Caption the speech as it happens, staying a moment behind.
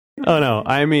Oh, no.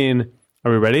 I mean,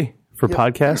 are we ready for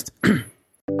podcast?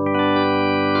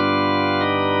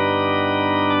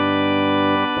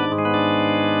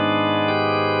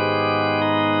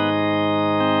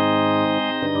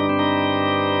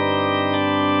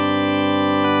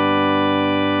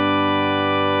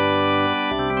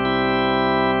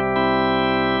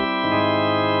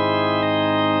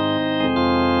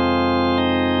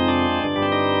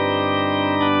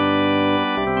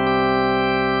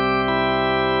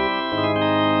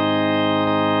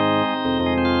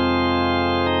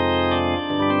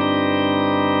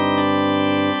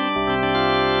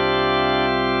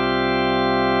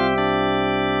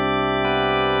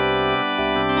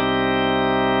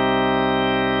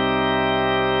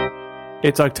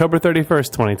 It's October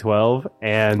 31st, 2012,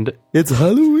 and it's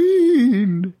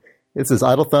Halloween. This is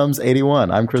Idle Thumbs 81.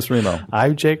 I'm Chris Remo.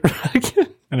 I'm Jake Rockin.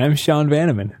 And I'm Sean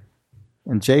Vanneman.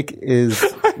 And Jake is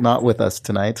not with us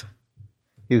tonight.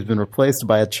 He's been replaced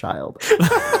by a child. You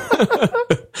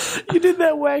did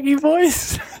that wacky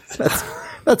voice.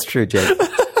 That's true, Jake.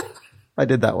 I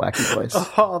did that wacky voice.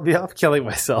 Oh, I'll be off killing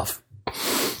myself.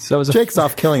 So Jake's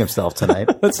off killing himself tonight.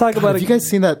 Let's talk about Have you guys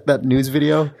seen that news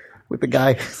video with the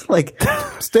guy like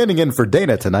standing in for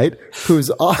Dana tonight, who's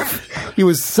off? He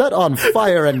was set on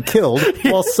fire and killed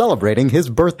while celebrating his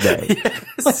birthday.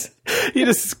 Yes. You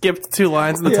just skipped 2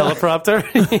 lines in the teleprompter.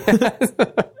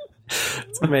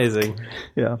 It's amazing.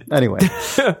 Yeah. Anyway,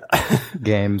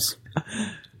 games.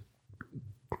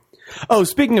 Oh,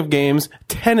 speaking of games,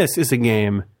 tennis is a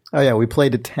game. Oh yeah, we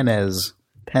played tennis.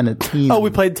 Oh, we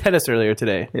played tennis earlier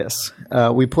today. Yes,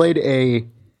 we played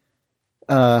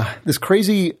this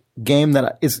crazy game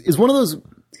that is one of those.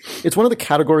 It's one of the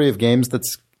category of games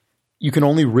that's you can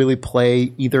only really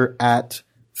play either at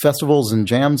festivals and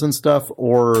jams and stuff,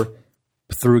 or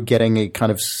through getting a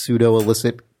kind of pseudo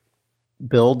illicit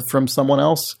build from someone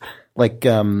else. Like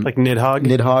Nidhogg.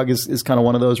 Nidhogg is kind of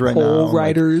one of those right now. Pole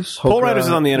Riders. Like, Pole Riders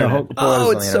is on the internet.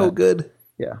 It's so good.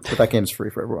 Yeah, but that game's free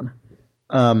for everyone.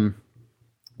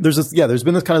 There's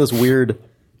been this kind of this weird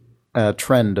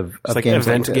trend of like games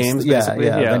event like this. games, Yeah, basically.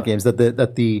 yeah, event games that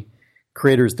the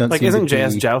creators don't. Like, seem isn't to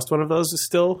JS be, Joust one of those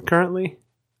still currently?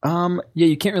 Yeah,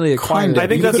 you can't really acquire kind it. of. I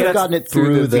think you could that's have gotten it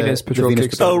through the Venus Patrol Venus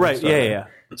Kickstarter. Patrol Oh, right. Kickstarter. Yeah.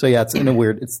 So yeah, it's in a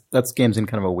weird. That's games in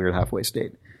kind of a weird halfway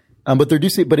state. But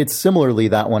it's similarly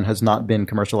that one has not been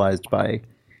commercialized by.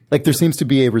 Like, there seems to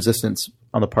be a resistance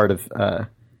on the part of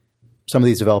some of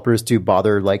these developers to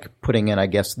bother putting in, I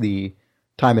guess, the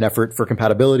time and effort for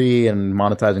compatibility and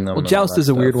monetizing them. Well, Joust is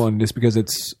a weird one just because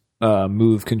it's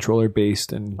Move controller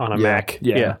based and On a Mac.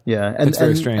 Yeah. Yeah, and It's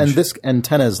very strange. And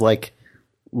tennis like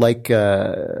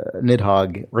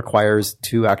Nidhogg requires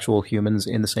 2 actual humans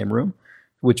in the same room,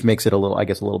 which makes it a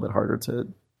little bit harder to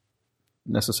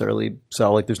necessarily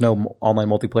sell. Like, there's no online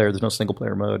multiplayer, there's no single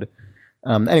player mode.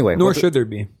 Anyway, nor should there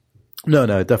be. No,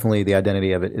 definitely the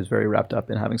identity of it is very wrapped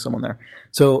up in having someone there.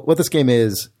 So what this game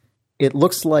is, it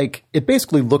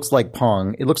basically looks like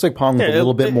Pong. It looks like Pong with a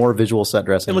little bit more visual set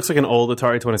dressing. It looks like an old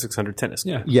Atari 2600 tennis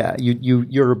game. Yeah. Yeah,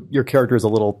 your character is a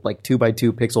little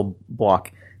 2x2 pixel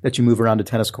block that you move around a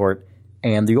tennis court,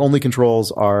 and the only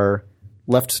controls are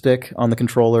left stick on the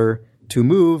controller to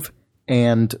move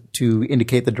and to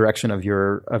indicate the direction of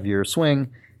your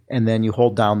swing, and then you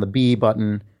hold down the B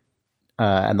button,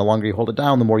 and the longer you hold it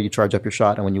down, the more you charge up your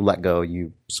shot, and when you let go,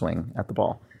 you swing at the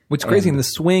ball. What's crazy, and the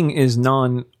swing is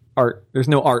non-art. There's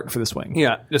no art for the swing.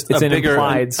 Yeah, just It's a an bigger,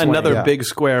 implied swing. another big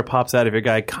square pops out of your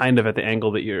guy, kind of at the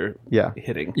angle that you're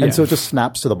hitting. And so it just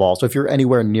snaps to the ball. So if you're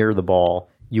anywhere near the ball,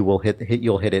 you will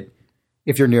you'll hit it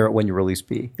if you're near it when you release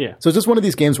B. Yeah. So it's just one of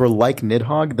these games where, like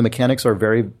Nidhogg, the mechanics are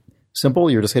very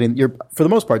simple. You're for the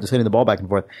most part just hitting the ball back and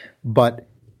forth, but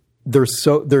they're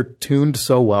tuned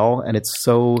so well, and it's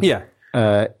so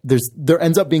there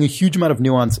ends up being a huge amount of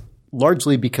nuance,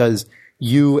 largely because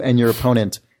you and your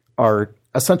opponent are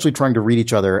essentially trying to read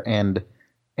each other and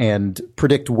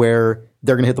predict where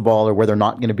they're going to hit the ball or where they're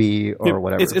not going to be or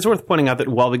whatever. It's worth pointing out that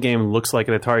while the game looks like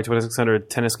an Atari 2600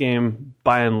 tennis game,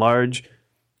 by and large,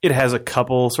 it has a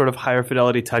couple sort of higher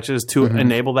fidelity touches to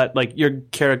enable that. Like, your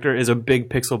character is a big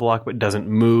pixel block but doesn't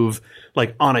move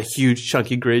like on a huge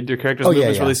chunky grid. Your character's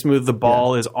movement's really smooth. The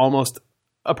ball is almost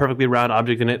a perfectly round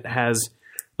object, and it has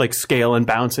like scale and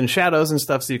bounce and shadows and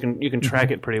stuff, so you can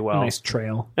track it pretty well. A nice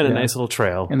trail. And a nice little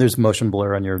trail. And there's motion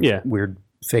blur on your weird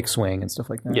fake swing and stuff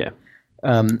like that. Yeah.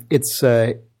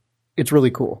 It's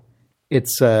really cool.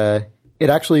 The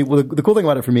cool thing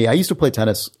about it for me, I used to play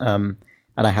tennis, and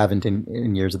I haven't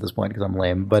in years at this point because I'm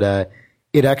lame, but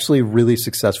it actually really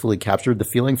successfully captured the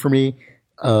feeling for me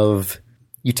of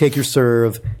you take your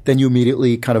serve, then you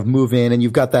immediately kind of move in, and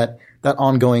you've got that that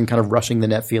ongoing kind of rushing the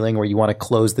net feeling where you want to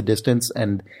close the distance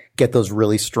and get those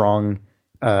really strong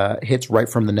hits right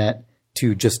from the net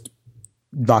to just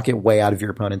knock it way out of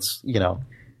your opponent's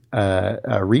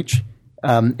reach.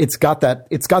 It's got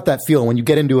that feel when you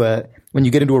get into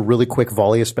a really quick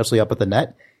volley, especially up at the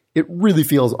net. It really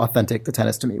feels authentic to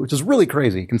tennis to me, which is really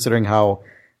crazy considering how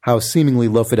seemingly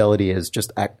low fidelity is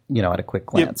just at a quick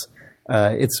glance.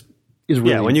 Yep. It's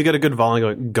really, when you get a good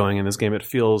volley going in this game, it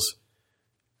feels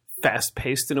fast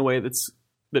paced in a way that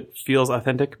feels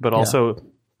authentic, but also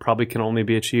probably can only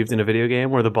be achieved in a video game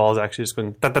where the ball is actually just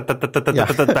going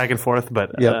back and forth.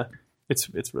 But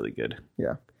it's really good.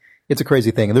 Yeah, it's a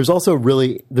crazy thing. And there's also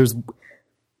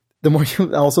the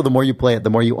more you play it, the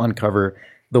more you uncover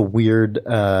the weird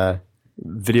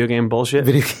video game bullshit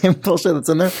that's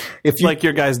in there. Like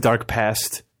your guy's dark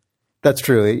past. That's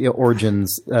true.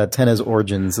 Origins, Tennis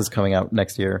Origins is coming out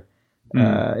next year.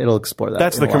 It'll explore that.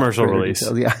 That's the commercial release.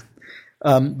 Details. Yeah.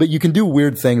 But you can do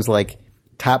weird things like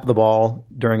tap the ball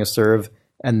during a serve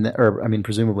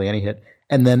presumably any hit.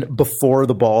 And then before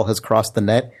the ball has crossed the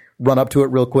net, run up to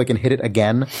it real quick and hit it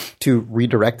again to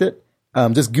redirect it.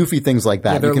 Just goofy things like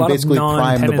that. You can basically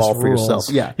prime the ball for yourself.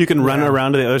 Yeah. You can run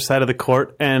around to the other side of the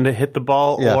court and hit the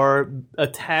ball or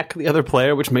attack the other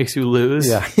player, which makes you lose.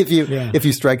 Yeah. If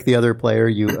you strike the other player,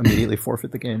 you immediately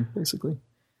forfeit the game, basically.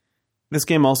 This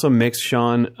game also makes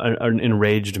Sean an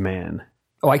enraged man.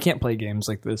 Oh, I can't play games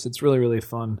like this. It's really, really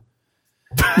fun.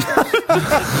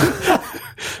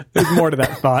 There's more to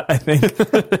that thought, I think.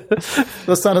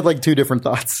 Those sounded like two different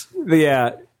thoughts.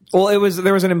 Yeah. Well,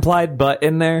 there was an implied but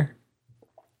in there.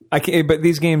 But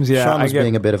these games, Sean was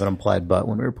being a bit of an implied but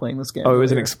when we were playing this game. Oh, it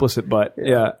was an explicit but.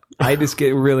 Yeah. I just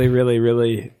get really, really,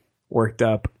 really worked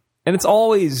up. And it's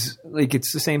always, like,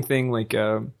 it's the same thing, like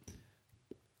I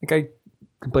can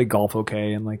play golf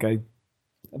okay, and, like, I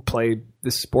play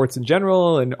the sports in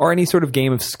general, or any sort of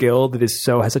game of skill that has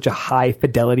such a high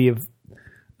fidelity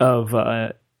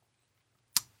of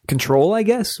control, I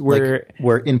guess, where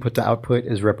input to output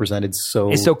is represented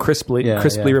so crisply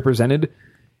represented.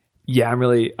 Yeah,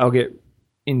 I'll get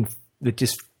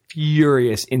just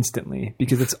furious instantly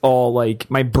because it's all like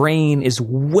my brain is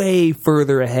way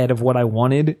further ahead of what I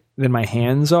wanted than my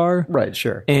hands are. Right,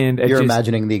 sure. And you're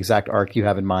imagining the exact arc you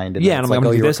have in mind. And and I'm like, I'm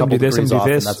going to do this, and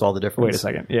that's all the difference. Wait a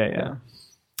second. Yeah.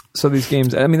 So these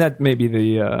games, I mean, that may be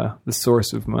the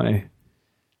source of my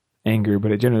anger,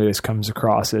 but it generally just comes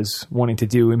across as wanting to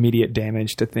do immediate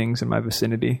damage to things in my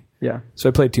vicinity. Yeah. So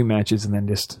I played 2 matches and then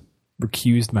just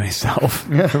recused myself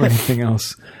from anything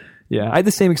else. Yeah, I had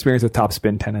the same experience with Top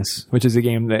Spin Tennis, which is a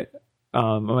game that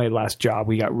on my last job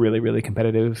we got really, really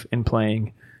competitive in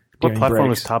playing. What platform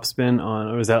was Top Spin on?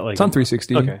 Or was that like it's on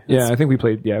 360? Okay, yeah, I think we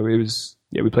played. Yeah, we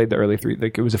played the early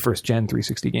it was a first gen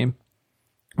 360 game,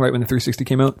 right when the 360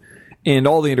 came out, and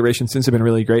all the iterations since have been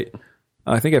really great.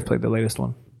 I think I've played the latest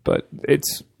one, but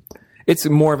it's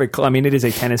more of it is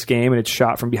a tennis game, and it's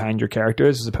shot from behind your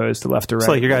characters as opposed to left to right. It's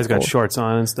like your guy's got shorts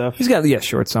on and stuff. He's got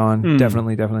shorts on,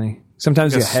 definitely.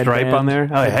 Sometimes he's got a headband. Stripe on there?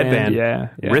 Oh, a headband. Yeah.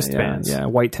 Wristbands. Yeah,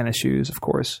 white tennis shoes, of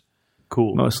course.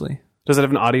 Cool. Mostly. Does it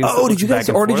have an audience? Oh, did you guys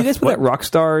play that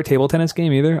Rockstar table tennis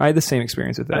game either? I had the same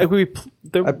experience with that. I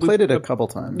played it a couple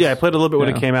times. Yeah, I played a little bit when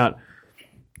it came out.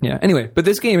 Yeah. Anyway, but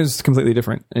this game is completely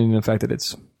different in the fact that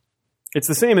it's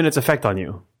the same in its effect on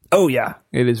you. Oh yeah,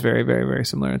 it is very, very, very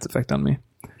similar in its effect on me.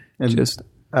 And just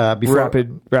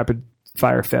rapid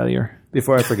fire failure.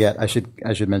 Before I forget, I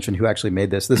should mention who actually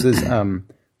made this. This is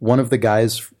one of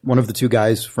the 2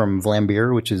 guys from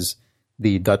Vlambeer, which is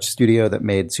the Dutch studio that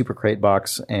made Super Crate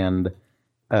Box and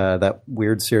that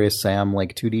weird Serious Sam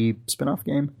like 2D spin-off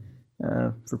game.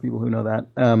 For people who know that,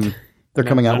 they're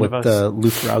coming out with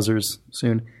Luke Rousers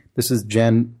soon. This is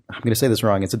Jan. I'm going to say this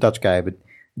wrong. It's a Dutch guy, but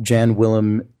Jan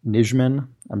Willem Nijman.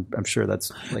 I'm sure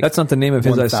that's not the name of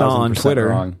his I saw on Twitter.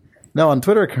 Wrong. No, on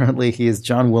Twitter currently he is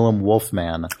John Willem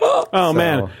Wolfman.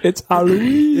 Man, it's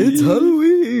Halloween. It's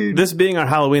Halloween. This being our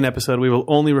Halloween episode, we will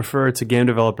only refer to game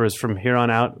developers from here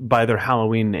on out by their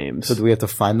Halloween names. So do we have to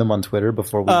find them on Twitter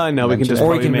before we? No, we can just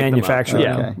or we can manufacture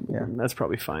them. Okay, yeah, that's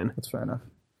probably fine. That's fair enough.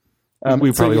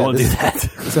 We probably won't do that.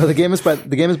 So the game is by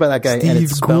that guy, and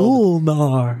it's spelled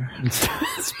Gulnar.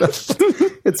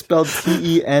 It's spelled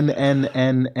TENNNNES,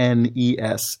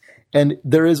 and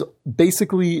there is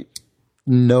basically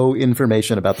no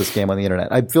information about this game on the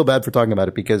internet. I feel bad for talking about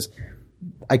it because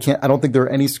I don't think there are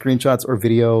any screenshots or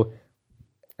video.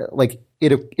 Like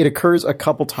it occurs a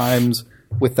couple times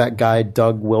with that guy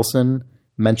Doug Wilson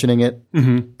mentioning it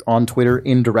on Twitter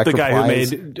in direct the guy replies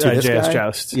who made to this JS guy.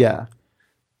 Joust. Yeah.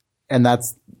 And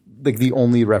that's like the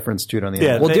only reference to it on the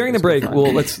internet. Well, during the break,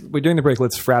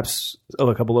 let's fraps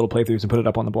a couple little playthroughs and put it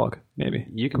up on the blog. Maybe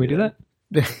can we do that?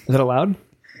 Is that allowed?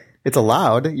 It's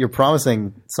allowed. You're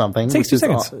promising something. It takes 2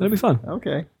 seconds. It'll be fun.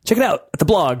 Okay. Check it out at the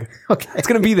blog. Okay. It's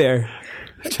going to be there.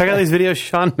 Check out these videos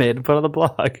Sean made and put on the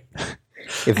blog.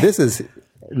 If this is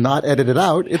not edited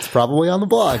out, it's probably on the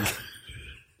blog.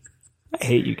 I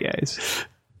hate you guys.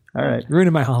 All right.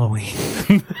 Ruining my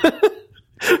Halloween.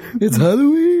 It's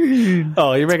Halloween.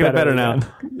 Oh, you're making it better now.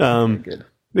 Good.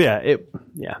 Yeah.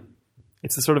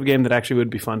 It's the sort of game that actually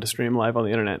would be fun to stream live on the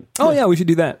internet. Oh, yeah, we should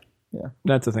do that. Yeah.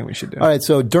 That's the thing we should do. All right,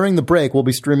 so during the break, we'll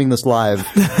be streaming this live.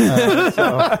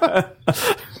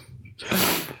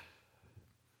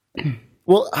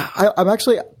 Well, I'm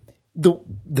actually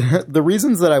the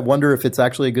reasons that I wonder if it's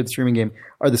actually a good streaming game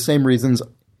are the same reasons.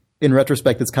 In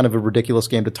retrospect, it's kind of a ridiculous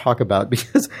game to talk about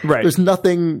because there's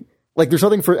nothing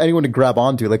for anyone to grab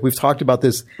onto. Like we've talked about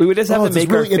this. We would just have to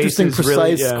make really our interesting,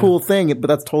 precise, really, cool thing, but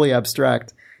that's totally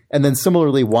abstract. And then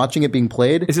similarly, watching it being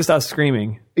played, it's just us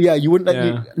screaming. Yeah, you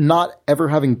wouldn't not ever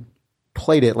having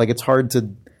played it. Like it's hard to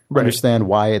understand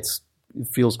why it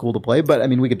feels cool to play. But I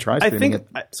mean, we could try streaming it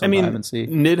sometime and see.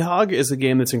 Nidhogg is a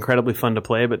game that's incredibly fun to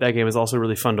play, but that game is also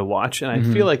really fun to watch. And I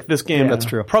feel like this game that's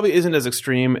true. Probably isn't as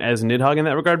extreme as Nidhogg in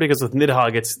that regard because with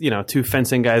Nidhogg, it's two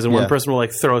fencing guys and one person will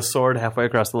like throw a sword halfway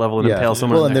across the level and impale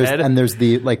someone in their head. And there's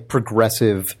the like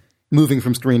progressive. Moving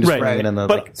from screen to screen, and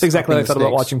it's exactly what I thought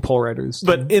about watching Pole Riders.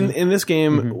 But in this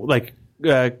game, like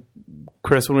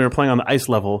Chris, when we were playing on the ice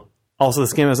level, also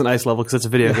this game has an ice level because it's a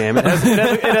video game. It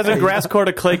has a grass court,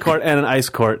 a clay court, and an ice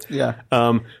court. Yeah.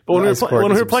 But when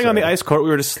we were playing on the ice court, we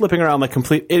were just slipping around like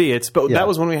complete idiots. But that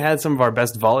was when we had some of our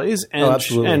best volleys. And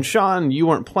and Sean, you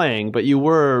weren't playing, but you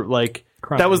were like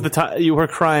crying. That was the time you were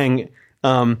crying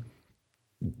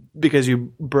because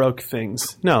you broke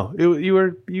things. No,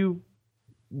 you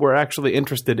were actually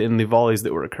interested in the volleys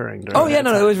that were occurring. During it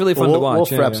was really fun to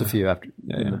watch. We'll fraps a few after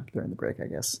during the break, I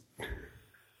guess.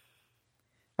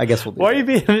 We'll do Why are you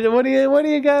being? What do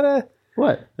you gotta?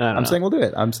 What? I'm saying we'll do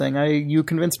it. I'm saying you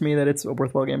convinced me that it's a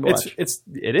worthwhile game to watch.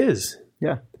 It is.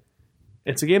 Yeah.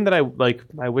 It's a game that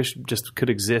I wish just could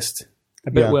exist.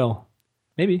 I bet it will.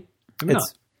 Maybe not.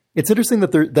 It's interesting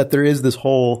that there is this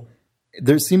whole.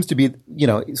 There seems to be,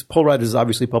 Pole Riders is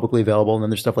obviously publicly available, and then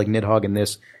there's stuff like Nidhogg and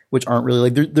this, which aren't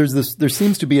really like. There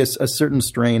seems to be a certain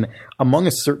strain among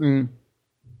a certain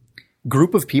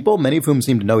group of people, many of whom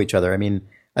seem to know each other. I mean,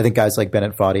 I think guys like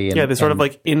Bennett Foddy and the sort of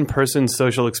like in-person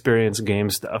social experience game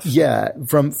stuff. Yeah,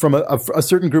 from a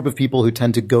certain group of people who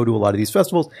tend to go to a lot of these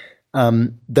festivals,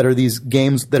 that are these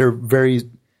games that are very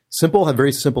simple, have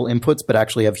very simple inputs, but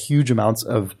actually have huge amounts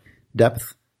of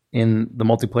depth in the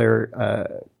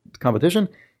multiplayer competition.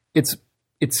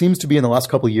 It seems to be in the last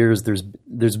couple of years there's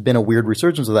been a weird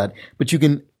resurgence of that, but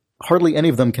hardly any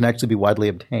of them can actually be widely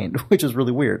obtained, which is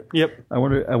really weird. Yep. I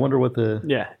wonder what I wonder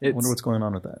what's going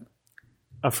on with that.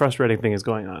 A frustrating thing is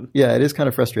going on. Yeah, it is kind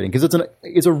of frustrating because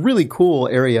it's a really cool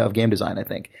area of game design, I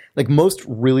think. Like most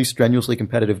really strenuously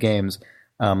competitive games,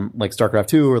 like StarCraft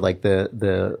 2 or like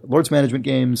the Lords Management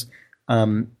games,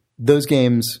 those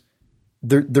games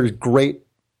they're great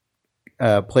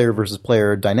player versus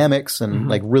player dynamics and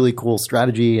like really cool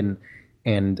strategy and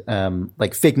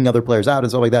like faking other players out and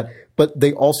stuff like that. But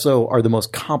they also are the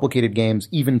most complicated games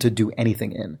even to do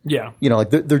anything in. Yeah.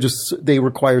 Like they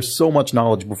require so much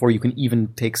knowledge before you can even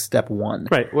take step one.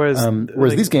 Right. Whereas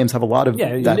these games have a lot of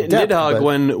that depth.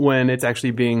 Nidhogg, when it's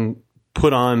actually being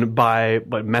put on by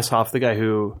Messhoff, the guy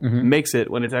who makes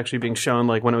it, when it's actually being shown,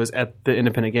 like when it was at the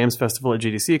Independent Games Festival at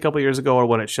GDC a couple years ago, or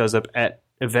when it shows up at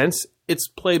events, it's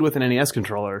played with an NES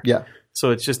controller. Yeah.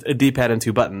 So it's just a D-pad and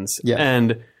two buttons. Yeah.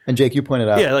 And Jake, you pointed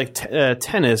out. Yeah, like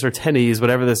tennis or tennies,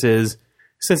 whatever this is,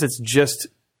 since it's just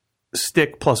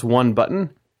stick plus one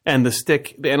button, and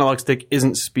the analog stick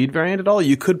isn't speed variant at all,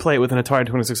 you could play it with an Atari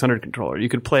 2600 controller. You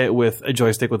could play it with a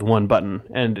joystick with one button,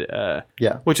 and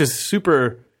which is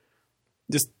super...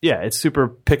 it's super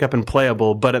pick up and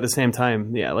playable, but at the same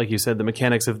time, like you said, the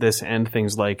mechanics of this and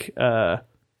things like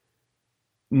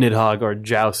Nidhogg or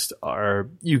Joust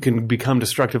you can become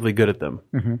destructively good at them.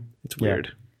 Mm-hmm. It's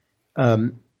weird.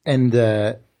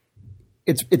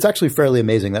 It's actually fairly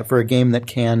amazing that for a game that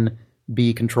can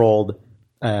be controlled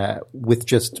with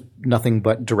just nothing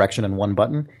but direction and one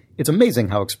button, it's amazing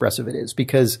how expressive it is,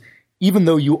 because even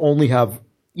though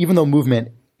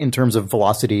movement in terms of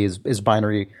velocity is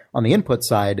binary on the input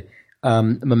side,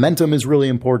 momentum is really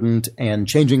important, and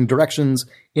changing directions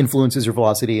influences your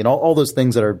velocity, and all those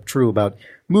things that are true about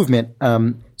movement.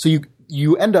 So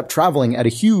you end up traveling at a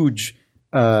huge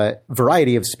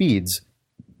variety of speeds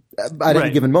at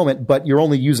any given moment, but you're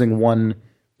only using one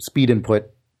speed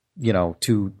input,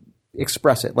 to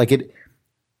express it. Like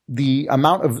the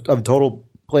amount of total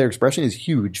player expression is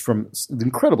huge from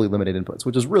incredibly limited inputs,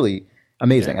 which is really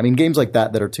amazing. I mean, games like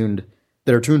that are tuned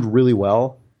really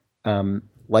well,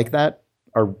 like that,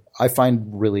 are I find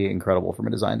really incredible from a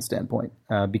design standpoint,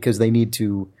 because they need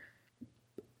to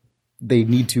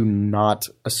not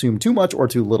assume too much or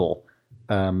too little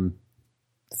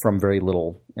from very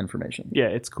little information. Yeah,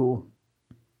 it's cool.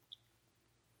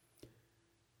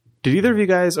 Did either of you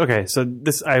guys... Okay, so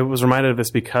I was reminded of this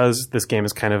because this game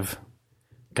has kind of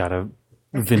got a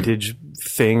vintage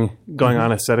thing going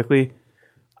on aesthetically.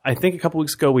 I think a couple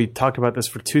weeks ago we talked about this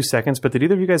for 2 seconds, but did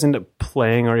either of you guys end up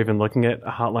playing or even looking at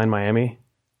Hotline Miami?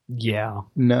 Yeah.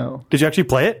 No. Did you actually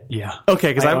play it? Yeah.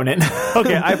 Okay, because I own it.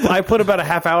 Okay, I put about a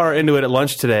half hour into it at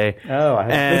lunch today. Oh,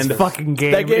 and this fucking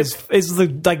game is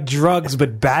like drugs,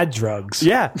 but bad drugs.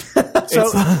 Yeah. So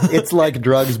it's like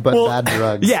drugs, but bad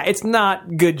drugs. Yeah, it's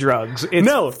not good drugs.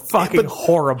 It's fucking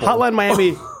horrible. Hotline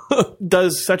Miami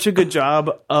does such a good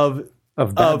job of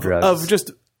bad drugs. Of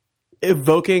just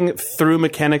evoking through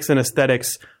mechanics and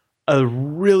aesthetics a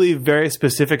really very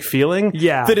specific feeling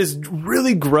that is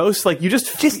really gross. Like you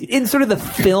just in sort of the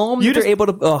film, you're able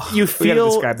to. You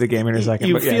feel describe the game in a second.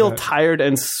 You feel tired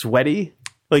and sweaty.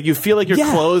 Like you feel like your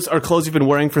clothes are clothes you've been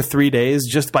wearing for 3 days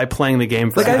just by playing the game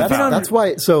for that's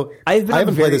why. So I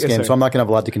haven't played this game, so I'm not going to have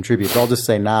a lot to contribute. But I'll just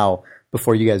say now,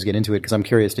 before you guys get into it, because I'm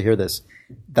curious to hear this.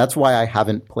 That's why I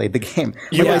haven't played the game.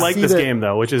 You would like this game,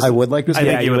 though, which is... I would like this game.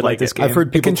 I think you would like this game. I've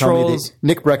heard people tell me that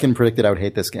Nick Brecken predicted I would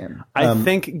hate this game. I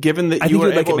think given that you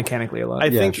were like it mechanically a lot. I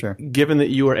think given that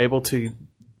you were able to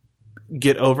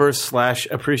get over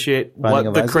 / appreciate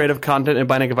what the creative content in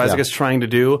Binding of Isaac is trying to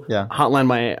do,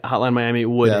 Hotline Miami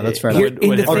would... Yeah, that's fair enough.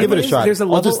 I'll give it a shot.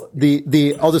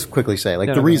 I'll just quickly say,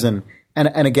 like, the reason...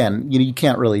 And again, you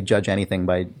can't really judge anything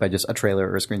by just a trailer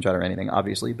or a screenshot or anything,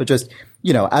 obviously. But just,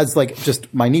 as like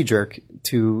just my knee jerk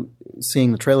to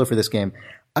seeing the trailer for this game,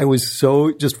 I was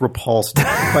so just repulsed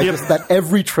by just that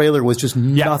every trailer was just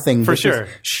nothing but just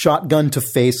shotgun to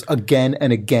face again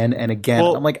and again and again.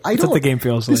 Well, I'm like, that's what the game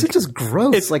feels like. This is just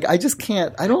gross. It's like, I just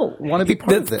can't, I don't want to be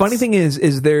part of this. The funny thing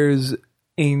is there's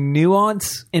a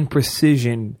nuance and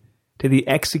precision to the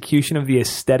execution of the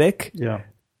aesthetic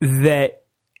that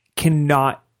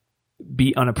cannot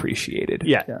be unappreciated.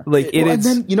 Like and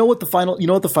then you know what the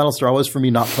final straw was for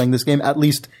me not playing this game, at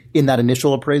least in that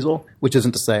initial appraisal, which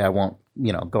isn't to say I won't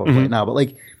go play it now, but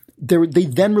like they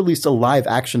then released a live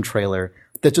action trailer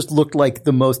that just looked like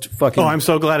the most fucking... Oh, I'm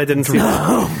so glad I didn't see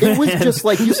that. It was just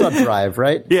like, you saw Drive,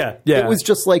 right? Yeah. It was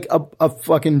just like a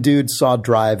fucking dude saw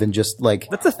Drive and just like...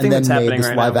 That's the thing that's happening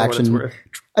right now, for what it's worth.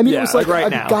 I mean, it was like a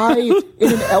guy in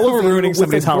an elevator with a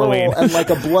girl Halloween. and like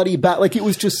a bloody bat. Like, it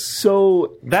was just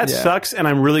so... That sucks, and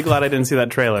I'm really glad I didn't see that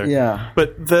trailer. Yeah.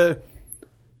 But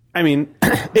in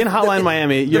Hotline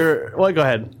Miami, well, go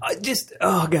ahead.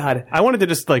 Oh God. I wanted to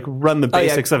just like run the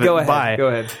basics of it by. Go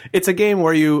ahead. It's a game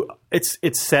where it's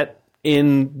set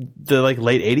in the like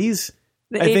late 80s.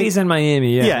 The 80s in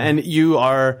Miami, yeah. Yeah, and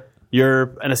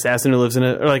you're an assassin who lives in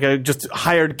a just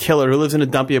hired killer who lives in a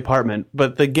dumpy apartment.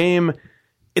 But the game,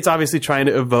 it's obviously trying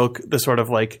to evoke the sort of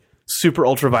like super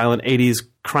ultra violent 80s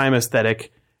crime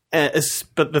aesthetic.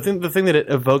 But the thing that it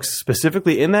evokes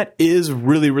specifically in that is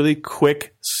really, really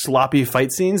quick, sloppy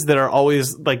fight scenes that are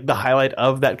always like the highlight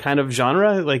of that kind of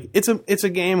genre. Like it's a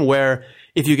game where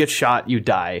if you get shot, you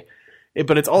die.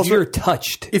 But it's also if you're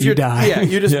touched, you die.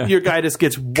 Yeah, your guy just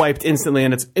gets wiped instantly,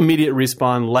 and it's immediate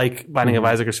respawn, like Binding of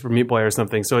Isaac or Super Meat Boy or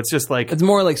something. So it's just like it's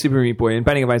more like Super Meat Boy. In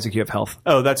Binding of Isaac, you have health.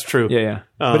 Oh, that's true. Yeah.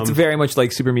 But it's very much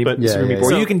like Super Meat Boy.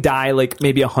 So you can die like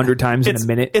maybe 100 times in a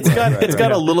minute. It's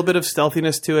got a little bit of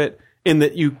stealthiness to it in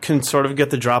that you can sort of get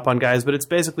the drop on guys, but it's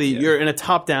basically you're in a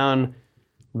top-down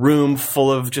room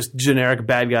full of just generic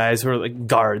bad guys who are like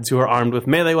guards who are armed with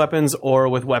melee weapons or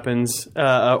with weapons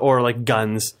or like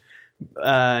guns.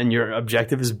 And your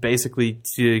objective is basically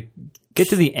to get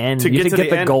to the end. You have to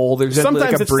get the goal. There's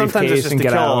sometimes like a briefcase it's just and to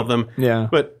get kill out. all of them. Yeah.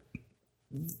 But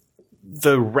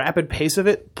the rapid pace of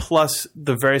it, plus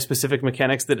the very specific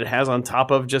mechanics that it has on top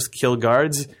of just kill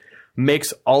guards,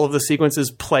 makes all of the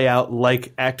sequences play out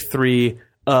like Act 3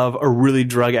 of a really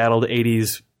drug-addled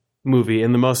 80s movie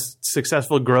in the most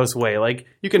successful, gross way. Like,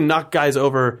 you can knock guys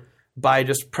over by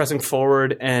just pressing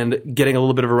forward and getting a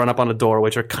little bit of a run up on a door,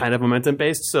 which are kind of momentum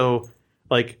based. So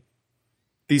like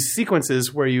these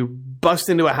sequences where you bust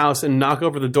into a house and knock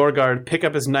over the door guard, pick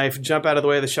up his knife, jump out of the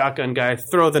way of the shotgun guy,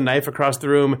 throw the knife across the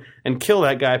room and kill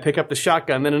that guy, pick up the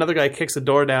shotgun, then another guy kicks the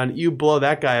door down, you blow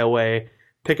that guy away,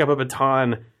 pick up a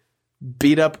baton,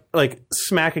 beat up, like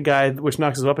smack a guy, which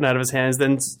knocks his weapon out of his hands,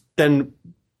 then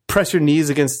press your knees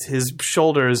against his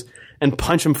shoulders and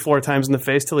punch him 4 times in the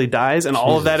face till he dies, and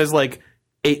all of that is like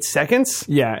 8 seconds.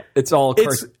 Yeah, it's all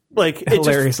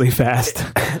hilariously fast.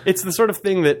 It's the sort of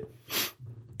thing that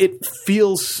it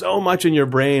feels so much in your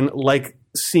brain like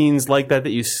scenes like that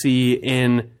you see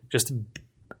in just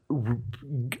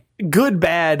good,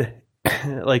 bad,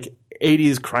 like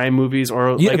 80s crime movies,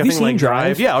 or like a thing like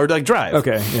Drive. Yeah, or like Drive.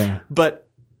 Okay, yeah. But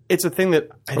it's a thing that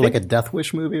I think, like a Death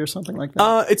Wish movie or something like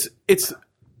that. It's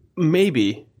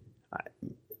maybe.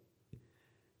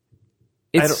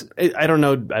 I don't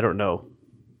know.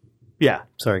 Yeah.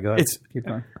 Sorry, go ahead. Keep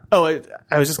going. Oh,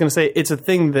 I was just going to say, it's a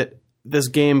thing that this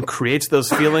game creates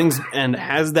those feelings and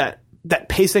has that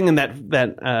pacing and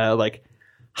that like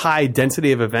high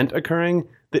density of event occurring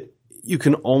that you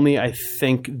can only, I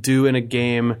think, do in a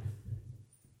game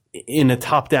in a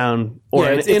top-down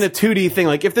or in a 2D thing.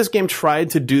 Like, if this game tried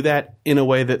to do that in a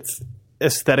way that's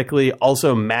aesthetically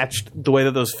also matched the way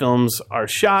that those films are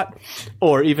shot,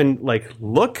 or even like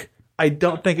look, I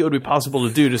don't think it would be possible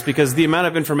to do, just because the amount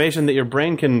of information that your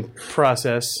brain can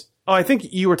process. Oh, I think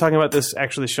you were talking about this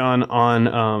actually, Sean,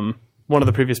 on one of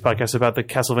the previous podcasts about the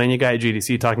Castlevania guy at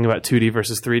GDC talking about 2D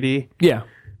versus 3D. Yeah.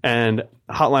 And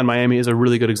Hotline Miami is a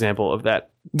really good example of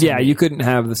that. Yeah, you couldn't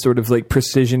have the sort of like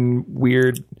precision,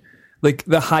 weird, like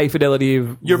the high fidelity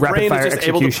of your rapid brain fire is just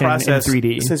able to execution process in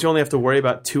 3D. Since you only have to worry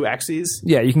about 2 axes.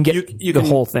 Yeah, you can get the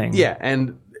whole thing. Yeah,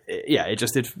 and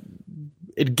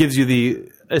it gives you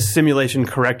a simulation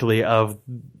correctly of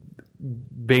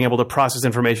being able to process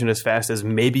information as fast as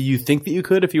maybe you think that you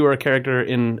could if you were a character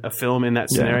in a film in that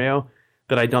scenario,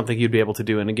 that I don't think you'd be able to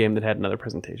do in a game that had another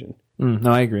presentation.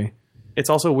 No, I agree. It's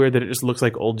also weird that it just looks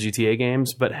like old GTA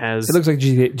games, but has... It looks like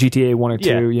GTA 1 or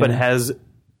 2. Yeah, but has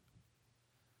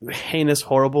heinous,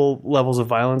 horrible levels of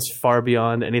violence far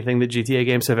beyond anything that GTA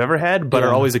games have ever had, but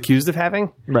are always accused of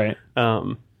having. Right.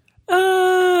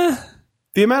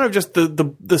 The amount of just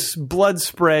the blood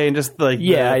spray and just like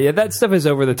that stuff is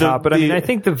over the top. But I mean, I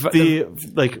think the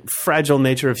like fragile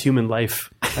nature of human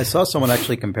life. I saw someone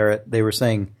actually compare it. They were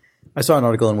saying, I saw an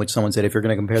article in which someone said, if you're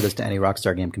going to compare this to any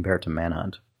Rockstar game, compare it to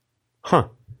Manhunt. Huh.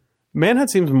 Manhunt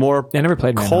seems more I never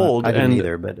played cold. Manhunt. I didn't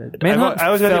either, but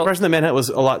I was under the impression that Manhunt was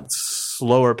a lot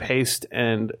slower paced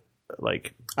and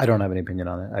like. I don't have any opinion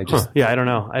on it. I don't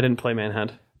know. I didn't play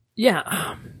Manhunt.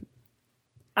 Yeah.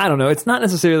 I don't know. It's not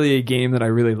necessarily a game that I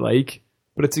really like,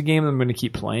 but it's a game that I'm going to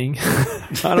keep playing.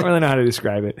 I don't really know how to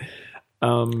describe it.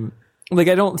 Like,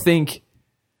 I don't think...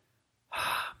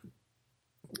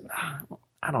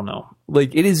 I don't know.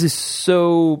 Like, it is just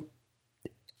so...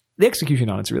 The execution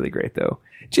on it's really great, though.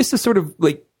 Just a sort of,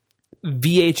 like,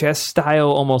 VHS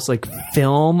style, almost like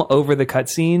film over the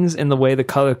cutscenes, and the way the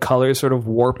colors sort of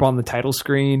warp on the title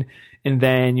screen, and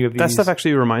then you have these... That stuff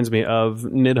actually reminds me of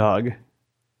Nidhogg.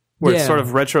 Where it's sort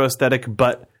of retro aesthetic,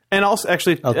 but... And also,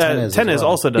 actually, Tennis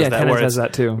also does that. Tennis does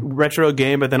that, too. Retro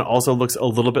game, but then also looks a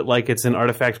little bit like it's an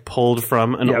artifact pulled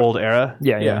from an old era.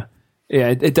 Yeah,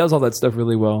 it does all that stuff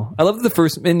really well. I love the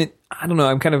first... And I don't know,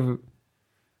 I'm kind of...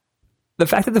 The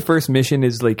fact that the first mission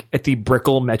is, like, at the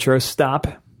Brickell Metro stop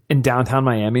in downtown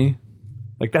Miami...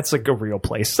 Like, that's like a real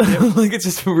place. Like, it's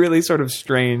just really sort of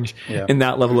strange in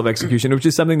that level of execution, which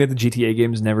is something that the GTA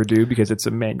games never do because it's a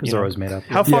main. Because they're always made up.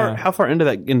 How far into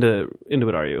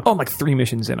it are you? Oh, I'm like 3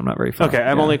 missions in. I'm not very far. Okay,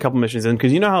 I'm only a couple missions in,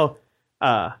 because you know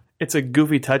how it's a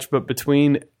goofy touch, but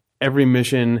between every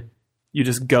mission, you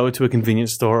just go to a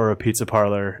convenience store or a pizza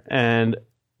parlor and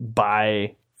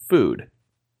buy food.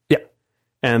 Yeah.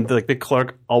 And the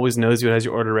clerk always knows you and has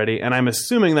your order ready, and I'm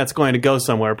assuming that's going to go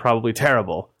somewhere probably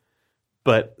terrible.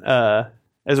 But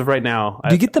as of right now...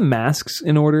 Do you get the masks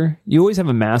in order? You always have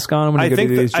a mask on when you go to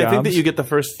these jobs? I think that you get the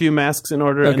first few masks in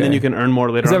order, and then you can earn more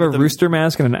later on. Because I have a rooster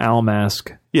mask and an owl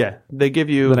mask. Yeah, they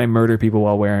give you... That I murder people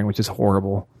while wearing, which is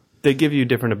horrible. They give you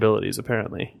different abilities,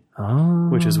 apparently. Oh.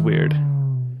 Which is weird.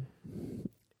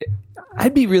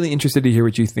 I'd be really interested to hear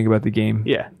what you think about the game.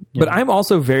 Yeah. But I'm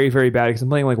also very, very bad because I'm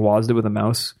playing like Woz did with a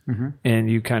mouse. Mm-hmm.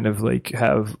 And you kind of like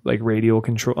have like radial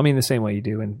control. I mean, the same way you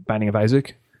do in Binding of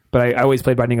Isaac. But I always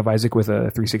played Binding of Isaac with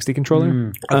a 360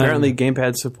 controller. Apparently,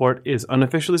 gamepad support is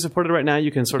unofficially supported right now.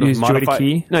 You can sort of modify.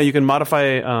 Key? No, you can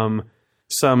modify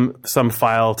some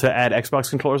file to add Xbox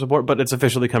controller support, but it's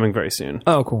officially coming very soon.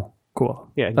 Oh,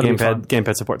 cool. Yeah,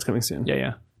 gamepad support's coming soon.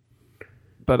 Yeah.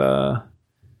 But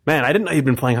man, I didn't know you'd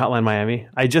been playing Hotline Miami.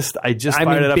 I just fired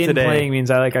it up today. Playing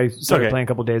means I started playing a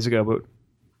couple days ago, but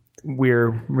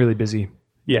we're really busy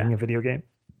playing a video game.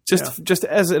 Just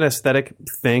as an aesthetic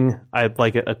thing, I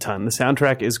like it a ton. The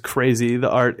soundtrack is crazy. The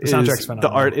soundtrack's phenomenal.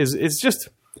 The art is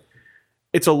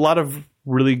it's a lot of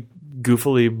really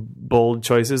goofily bold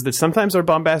choices that sometimes are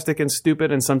bombastic and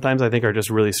stupid, and sometimes I think are just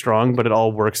really strong. But it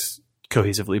all works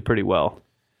cohesively pretty well.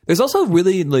 There's also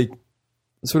really like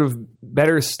sort of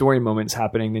better story moments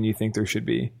happening than you think there should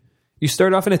be. You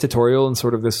start off in a tutorial in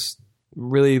sort of this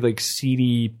really like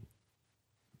seedy,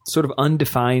 sort of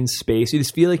undefined space. You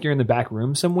just feel like you're in the back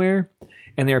room somewhere,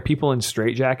 and there are people in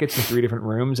straitjackets in 3 different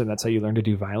rooms, and that's how you learn to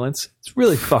do violence. It's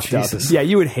really fucked up. Yeah,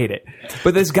 you would hate it.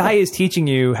 But this guy is teaching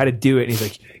you how to do it, and he's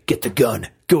like, get the gun,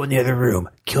 go in the other room,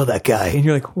 kill that guy. And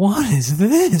you're like, what is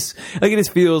this? Like, it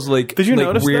just feels like, Did you like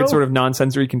notice, weird though? sort of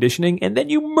non-sensory conditioning, and then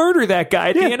you murder that guy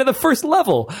at the end of the first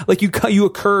level. Like, your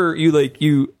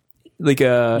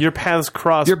paths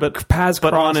cross, but paths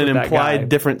on cross an with that implied guy.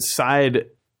 different side.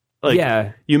 Like,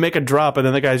 Yeah. you make a drop, and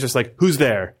then the guy's just like, "Who's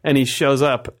there?" And he shows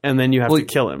up, and then you have to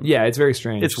kill him. Yeah, it's very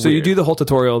strange. It's so you weird. do the whole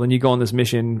tutorial, then you go on this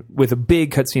mission with a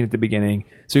big cutscene at the beginning.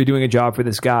 So you're doing a job for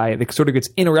this guy that sort of gets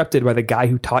interrupted by the guy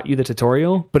who taught you the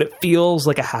tutorial, but it feels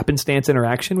like a happenstance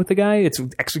interaction with the guy. It's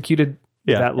executed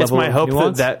Yeah, that level it's my of hope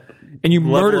nuance. that and you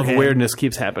level murder of him. weirdness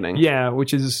keeps happening. Yeah,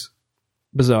 which is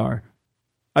bizarre.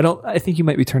 I think you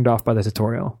might be turned off by the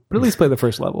tutorial, but at least play the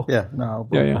first level. Yeah, no,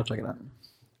 I'll check it out.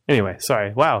 Anyway,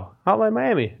 sorry. Wow, Hotline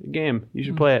Miami, a game. You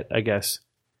should play it, I guess,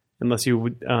 unless you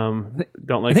would, don't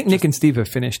like. I think Nick and Steve have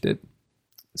finished it.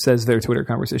 Says their Twitter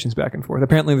conversations back and forth.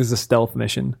 Apparently, there's a stealth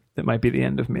mission that might be the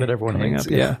end of me. That everyone coming hates,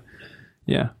 up. yeah.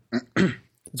 Yeah.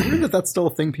 It's weird that that's still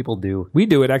a thing people do. We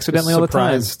do it accidentally all the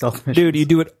time. Surprise stealth missions. Dude, you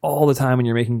do it all the time when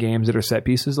you're making games that are set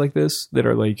pieces like this that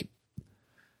are like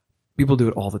people do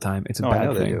it all the time. It's a I bad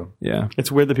know they thing. do. Yeah.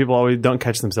 It's weird that people always don't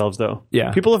catch themselves, though.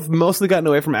 Yeah. People have mostly gotten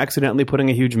away from accidentally putting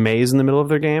a huge maze in the middle of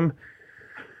their game,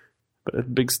 but a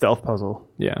big stealth puzzle.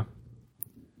 Yeah.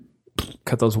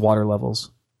 Cut those water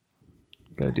levels.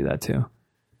 Gotta do that too.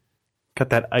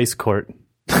 Cut that ice court.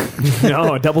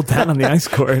 No, double down on the ice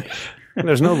court.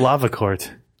 There's no lava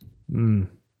court. Yeah.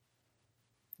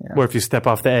 Where if you step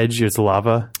off the edge, it's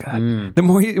lava. The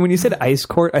more when you said ice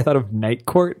court, I thought of night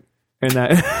court, and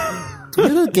that. Why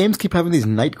do the games keep having these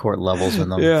night court levels in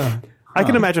them? Yeah. I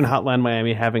can imagine Hotline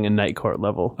Miami having a night court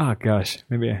level. Oh gosh,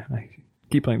 maybe I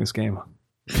keep playing this game.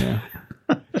 Yeah.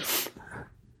 What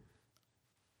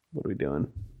are we doing?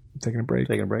 Taking a break.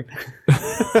 Taking a break.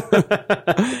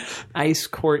 Ice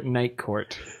court, night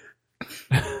court.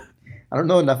 I don't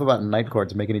know enough about night court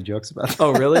to make any jokes about that.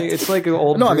 Oh really? It's like an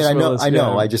old. No, I mean Bruce I know. Willis, I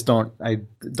know. yeah. I just don't. I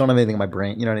don't have anything in my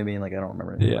brain. You know what I mean? Like I don't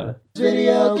remember anything about Yeah. it.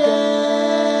 Video game.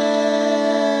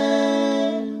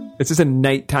 It's just a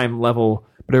nighttime level,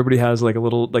 but everybody has like a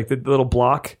little, like the little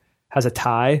block has a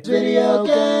tie. Video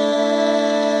games.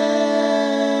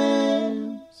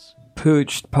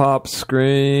 Pooched pop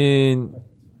screen.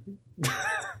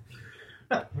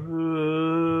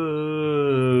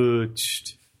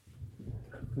 Pooched.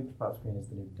 Pop screen is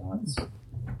the new dots.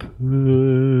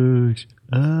 Pooched.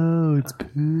 Oh, it's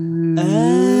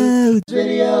pooched.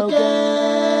 Video games.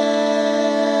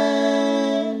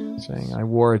 Saying I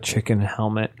wore a chicken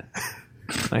helmet.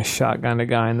 I shotgunned a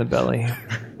guy in the belly.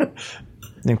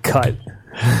 Then cut.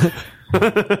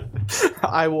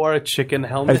 I wore a chicken I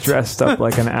helmet. dressed up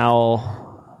like an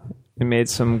owl and made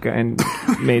some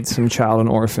child an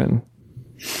orphan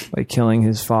by killing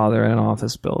his father in an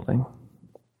office building.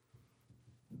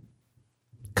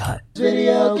 Cut.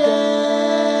 Video games.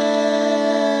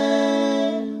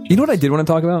 You know what I did want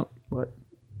to talk about? What?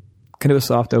 Kind of a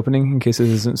soft opening in case this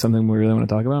isn't something we really want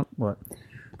to talk about. What?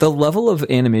 The level of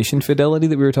animation fidelity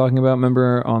that we were talking about,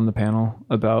 remember on the panel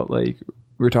about like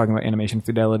we were talking about animation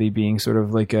fidelity being sort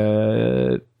of like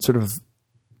a sort of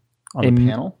On the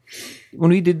panel?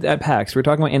 when we did at PAX, we were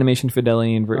talking about animation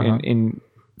fidelity in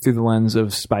through the lens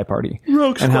of Spy Party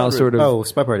Rogue and how Squadron. sort of Oh,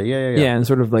 Spy Party. Yeah. yeah, and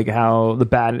sort of like how the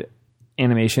bad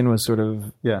animation was sort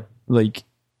of Yeah. like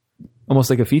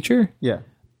almost like a feature. Yeah.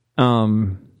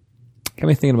 Got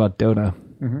me thinking about Dota.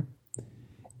 Mm-hmm.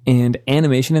 And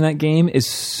animation in that game is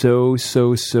so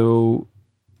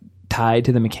tied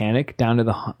to the mechanic down to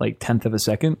the like 10th of a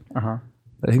second. Uh-huh. I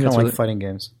think Kind that's of like really, fighting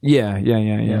games. yeah.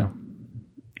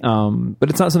 But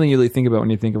it's not something you really think about when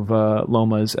you think of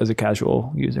Lomas as a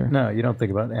casual user. No, you don't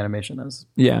think about animation as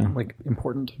Yeah. like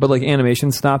important. But like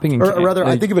animation stopping and Or rather,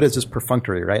 I like, think of it as just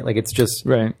perfunctory, right? Like it's just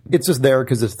right. It's just there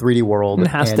because it's 3D world It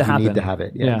has and to you happen. need to have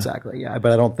it. Yeah, Yeah. exactly. Yeah,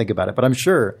 but I don't think about it. But I'm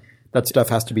sure that stuff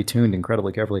has to be tuned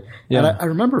incredibly carefully. Yeah. And I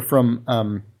remember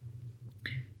from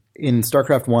in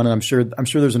StarCraft 1, and I'm sure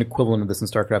there's an equivalent of this in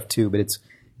StarCraft 2, but it's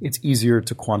easier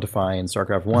to quantify in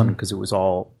StarCraft 1 because it was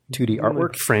all 2D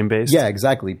artwork. Frame based. Yeah,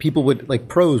 exactly. People would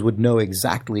pros would know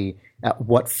exactly at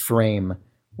what frame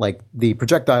like the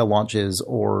projectile launches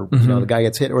or you know the guy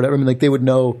gets hit or whatever. I mean, like they would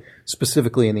know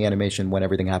specifically in the animation when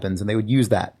everything happens, and they would use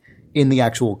that in the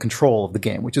actual control of the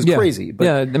game, which is crazy. But,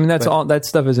 I mean, all that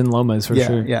stuff is in Lomas for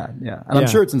sure. Yeah. And I'm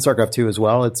sure it's in StarCraft 2 as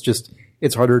well. It's just,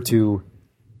 it's harder to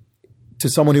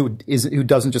someone who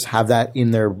doesn't just have that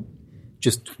in their,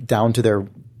 just down to their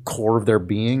core of their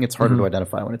being. It's harder to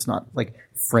identify when it's not like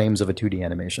frames of a 2D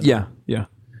animation. Yeah.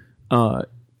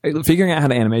 Figuring out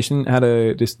how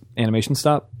to just animation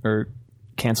stop or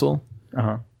cancel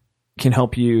can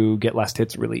help you get last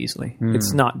hits really easily.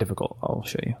 It's not difficult. I'll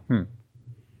show you.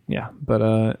 Yeah, but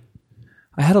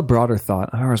I had a broader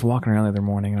thought. I was walking around the other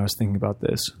morning and I was thinking about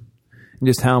this. And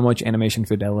just how much animation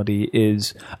fidelity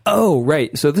is... Oh,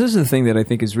 right. So this is the thing that I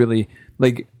think is really...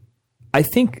 Like, I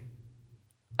think...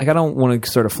 Like, I don't want to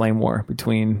start a flame war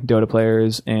between Dota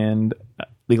players and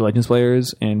League of Legends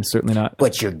players, and certainly not...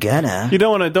 But you're gonna... You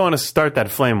don't want to start that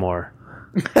flame war.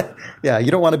 Yeah,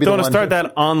 you don't want to be. Don't want to start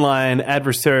that online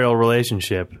adversarial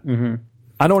relationship.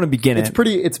 I don't want to begin it.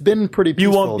 It's been pretty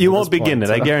peaceful. You won't begin it.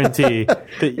 I guarantee.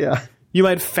 Yeah. You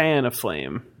might fan a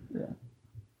flame. Yeah.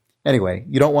 Anyway,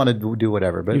 you don't want to do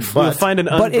whatever, but find an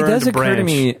unburned But it does occur branch. to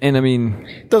me, and I mean,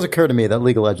 it does occur to me that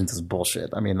League of Legends is bullshit.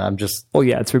 I mean, I'm just oh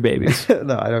yeah, it's for babies.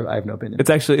 no, I have no opinion. It's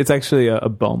actually a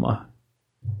BOMA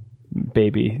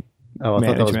baby. Oh, I thought that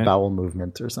was management. bowel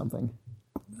movement or something.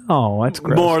 Oh, that's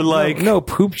gross. More like no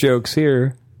poop jokes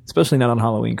here, especially not on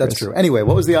Halloween. Chris. That's true. Anyway,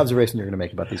 what was the observation you're going to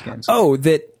make about these games? Oh,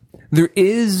 that there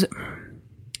is.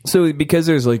 So because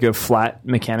there's like a flat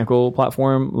mechanical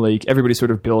platform, like everybody's sort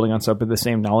of building on top of the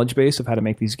same knowledge base of how to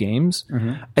make these games.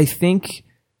 I think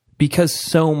because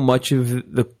so much of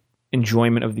the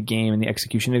enjoyment of the game and the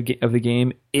execution of the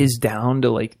game is down to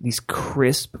like these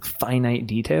crisp, finite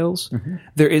details,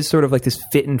 there is sort of like this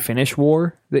fit and finish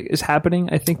war that is happening,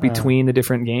 I think, between the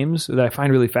different games that I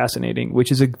find really fascinating,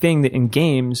 which is a thing that in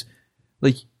games,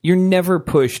 like you're never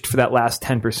pushed for that last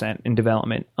 10% in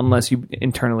development unless you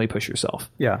internally push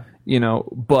yourself. Yeah. You know,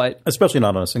 but especially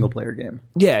not on a single player game.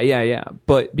 Yeah.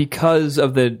 But because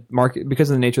of the market,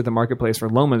 because of the nature of the marketplace for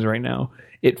Lomas right now,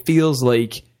 it feels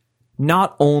like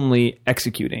not only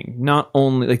executing, not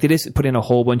only like they just put in a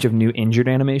whole bunch of new injured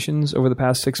animations over the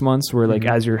past 6 months where like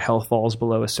as your health falls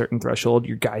below a certain threshold,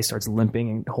 your guy starts limping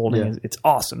and holding it. It's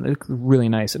awesome. It's really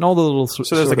nice. And all the little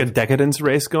so there's like a decadence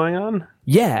race going on?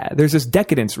 Yeah, there's this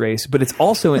decadence race, but it's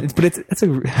also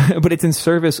but it's in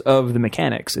service of the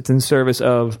mechanics. It's in service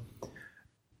of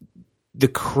the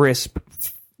crisp,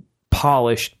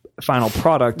 polished final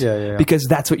product because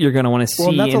that's what you're going to want to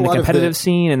see in the competitive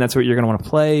scene, and that's what you're going to want to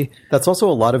play. That's also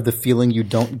a lot of the feeling you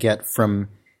don't get from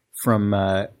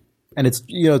and it's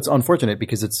it's unfortunate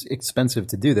because it's expensive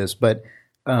to do this, but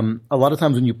a lot of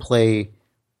times when you play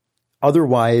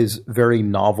otherwise very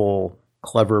novel,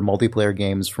 clever multiplayer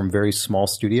games from very small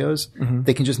studios,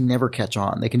 they can just never catch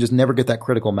on. They can just never get that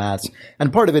critical mass.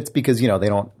 And part of it's because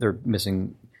they're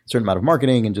missing a certain amount of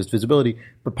marketing and just visibility,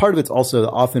 but part of it's also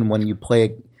often when you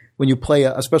play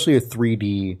especially a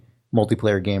 3D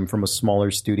multiplayer game from a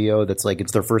smaller studio that's like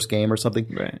it's their first game or something,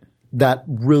 right? That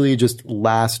really just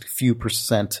last few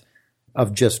percent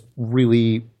of just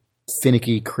really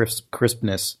finicky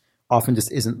crispness often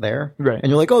just isn't there. Right. And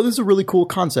you're like, oh, this is a really cool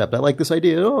concept. I like this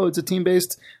idea. Oh, it's a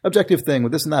team-based objective thing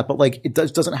with this and that. But like it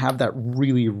doesn't have that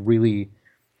really, really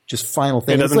just final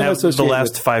thing. It doesn't have the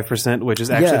last 5%, which is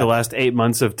actually the last 8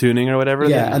 months of tuning or whatever.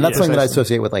 Yeah, and that's something that I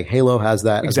associate with like Halo has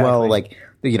that as well. Like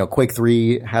Quake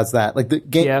 3 has that. Like the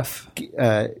game,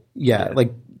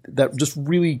 like that. Just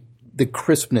really the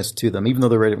crispness to them, even though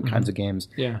they're different kinds of games.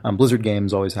 Yeah, Blizzard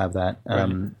games always have that,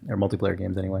 or multiplayer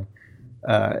games anyway.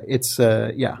 It's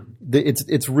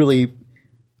really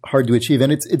hard to achieve,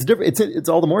 and it's different. It's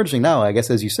all the more interesting now, I guess,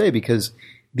 as you say, because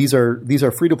these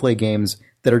are free to play games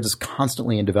that are just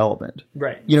constantly in development.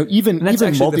 Right. Even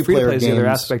multiplayer the free to play is games. The other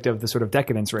aspect of the sort of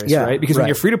decadence race, right? Because when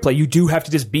you're free to play, you do have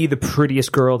to just be the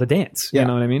prettiest girl to dance. You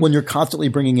know what I mean? When you're constantly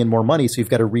bringing in more money, so you've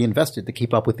got to reinvest it to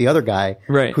keep up with the other guy,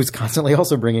 who's constantly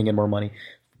also bringing in more money.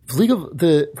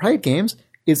 The Riot Games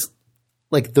is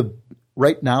like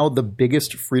right now the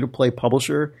biggest free to play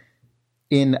publisher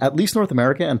in at least North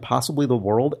America and possibly the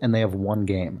world, and they have one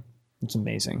game. It's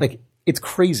amazing. Like it's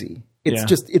crazy. It's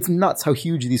just it's nuts how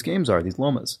huge these games are. These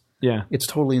Lomas. Yeah, it's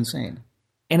totally insane.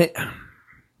 And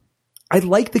I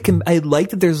like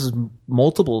that there's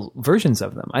multiple versions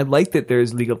of them. I like that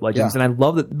there's League of Legends, and I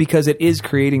love that because it is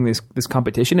creating this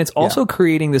competition. It's also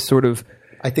creating this sort of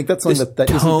I think that's something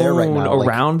that isn't there right now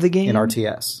around the game in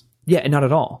RTS. Yeah, not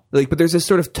at all. But there's this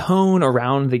sort of tone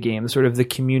around the game, sort of the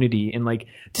community, and like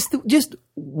just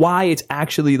why it's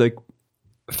actually like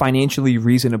financially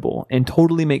reasonable and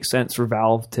totally makes sense for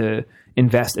Valve to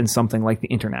invest in something like the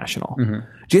International,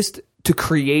 just to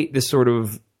create this sort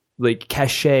of like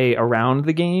cachet around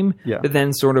the game that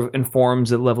then sort of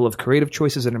informs the level of creative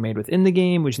choices that are made within the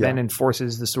game, which then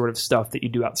enforces the sort of stuff that you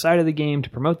do outside of the game to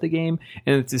promote the game.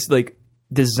 And it's this like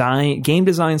game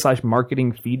design /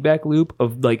 marketing feedback loop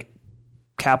of like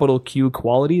capital Q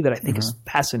quality that I think is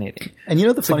fascinating. And you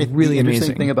know the funny, really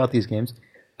interesting thing about these games,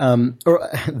 or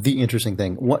the interesting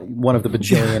thing, one of the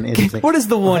bajillion interesting. What is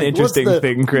the one interesting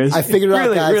thing, Chris? I figured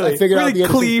out, guys. I figured out the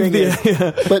interesting thing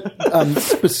is, but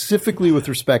specifically with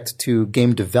respect to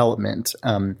game development,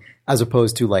 as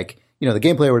opposed to like the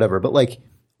gameplay or whatever. But like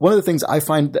one of the things I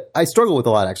find that I struggle with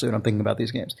a lot actually when I'm thinking about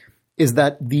these games is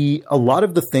that a lot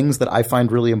of the things that I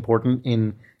find really important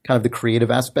in kind of the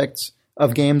creative aspects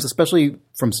of games, especially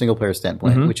from single player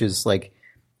standpoint, which is like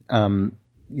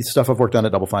stuff I've worked on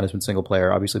at Double Fine has been single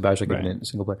player. Obviously, Bioshock even in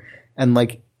single player, and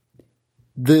like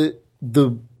the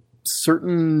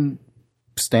certain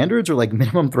standards or like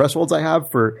minimum thresholds I have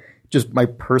for just my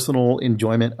personal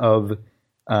enjoyment of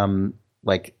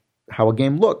like how a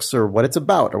game looks or what it's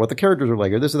about or what the characters are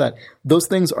like or this or that. Those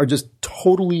things are just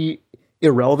totally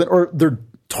irrelevant, or they're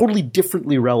totally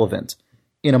differently relevant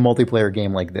in a multiplayer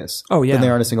game like this than they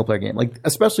are in a single player game. Like,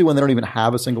 especially when they don't even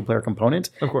have a single player component.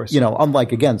 Of course.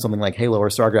 Unlike, again, something like Halo or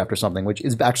StarCraft or something, which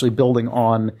is actually building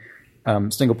on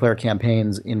single player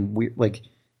campaigns with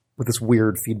this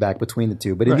weird feedback between the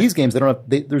two. But in these games,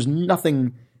 there's nothing,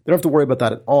 they don't have to worry about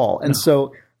that at all. And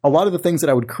so a lot of the things that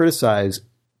I would criticize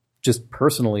just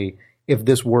personally, if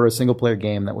this were a single player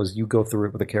game that was, you go through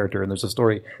it with a character and there's a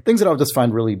story, things that I would just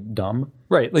find really dumb.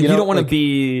 Right. Like, you don't want to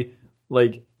be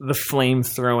like the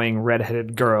flame-throwing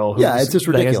redheaded girl who it's just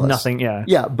ridiculous. Has nothing.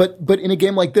 Yeah, but in a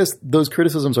game like this, those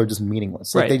criticisms are just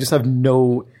meaningless. Like, they just have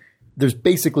there's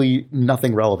basically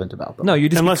nothing relevant about them. No, you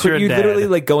just you're literally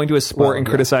like going to a sport and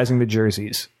criticizing the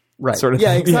jerseys. Right. Sort of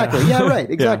exactly. Yeah, right.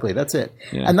 Exactly. That's it.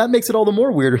 Yeah. And that makes it all the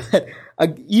more weirder that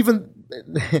even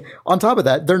on top of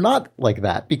that, they're not like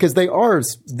that because they are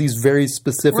these very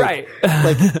specific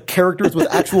like characters with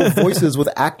actual voices with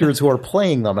actors who are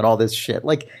playing them and all this shit.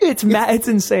 Like it's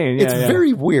insane. Yeah, it's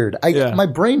very weird. My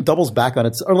brain doubles back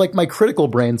on or like my critical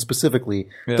brain specifically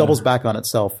doubles back on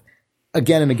itself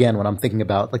again and again when I'm thinking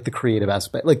about like the creative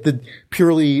aspect, like the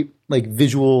purely like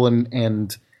visual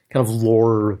and kind of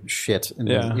lore shit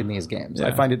in these games.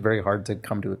 I find it very hard to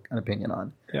come to an opinion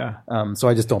on. Yeah. So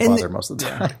I just don't bother most of the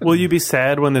time. Will you be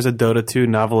sad when there's a Dota 2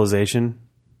 novelization?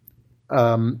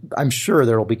 I'm sure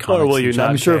there will be comics. Or will you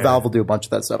not I'm sure care? Valve will do a bunch of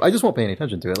that stuff. I just won't pay any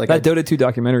attention to it. Like that Dota 2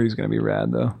 documentary is going to be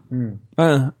rad,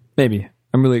 though. Maybe.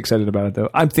 I'm really excited about it, though.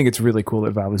 I think it's really cool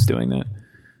that Valve is doing that.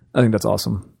 I think that's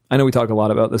awesome. I know we talk a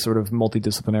lot about the sort of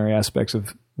multidisciplinary aspects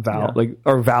of Valve,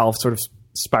 or Valve sort of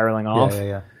spiraling off.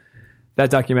 Yeah. That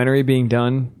documentary being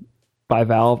done by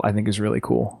Valve, I think, is really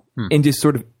cool and just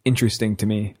sort of interesting to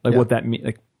me. Like what that means.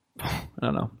 Like, I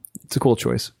don't know. It's a cool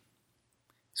choice.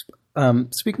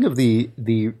 Speaking of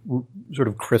the sort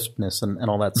of crispness and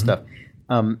all that stuff,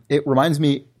 it reminds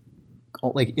me,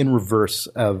 like in reverse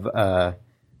of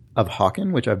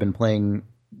Hawken, which I've been playing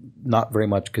not very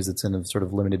much because it's in a sort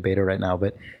of limited beta right now,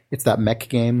 but it's that mech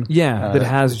game. Yeah, that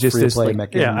has just this like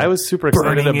mech game. Yeah, I was super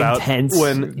excited about intense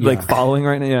when like following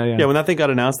right now. Yeah, when that thing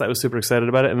got announced, I was super excited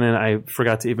about it, and then I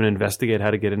forgot to even investigate how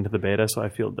to get into the beta, so I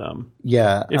feel dumb.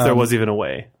 Yeah, if there was even a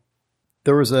way.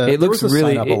 There was a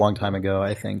sign up a long time ago,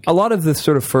 I think. A lot of the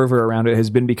sort of fervor around it has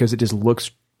been because it just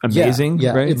looks amazing.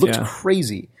 Yeah, right? It looks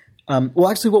crazy. Well,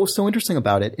 actually, what was so interesting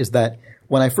about it is that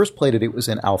when I first played it, it was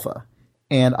in alpha.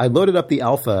 And I loaded up the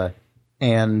alpha,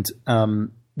 and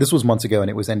this was months ago, and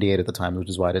it was NDA'd at the time, which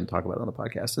is why I didn't talk about it on the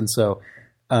podcast. And so,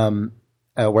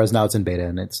 whereas now it's in beta,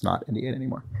 and it's not NDA'd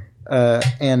anymore.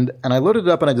 And I loaded it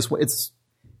up, and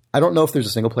I don't know if there's a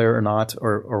single player or not,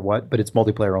 or what, but it's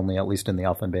multiplayer only, at least in the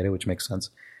alpha and beta, which makes sense.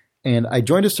 And I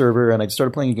joined a server, and I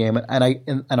started playing a game,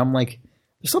 and I'm like,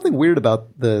 there's something weird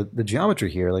about the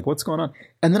geometry here. Like, what's going on?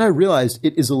 And then I realized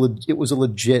it was a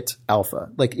legit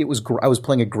alpha. Like, I was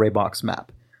playing a gray box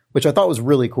map, which I thought was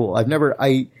really cool.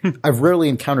 I've rarely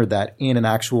encountered that in an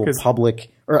actual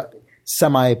public or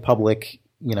semi-public,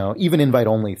 even invite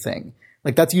only thing.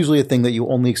 Like, that's usually a thing that you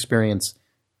only experience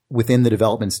within the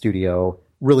development studio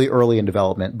really early in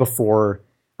development before.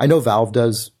 I know Valve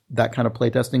does that kind of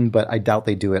playtesting, but I doubt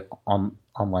they do it on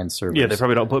online servers. Yeah, they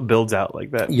probably don't put builds out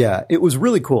like that. Yeah, it was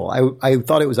really cool. I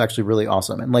thought it was actually really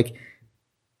awesome. And like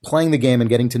playing the game and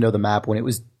getting to know the map when it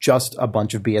was just a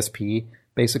bunch of BSP,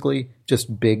 basically,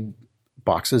 just big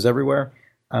boxes everywhere,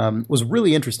 was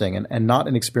really interesting and not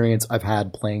an experience I've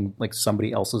had playing like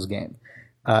somebody else's game.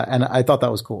 And I thought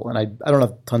that was cool. And I don't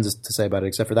have tons to say about it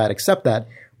except that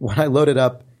when I loaded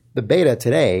up the beta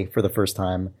today for the first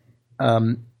time,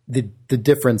 the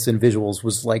difference in visuals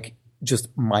was like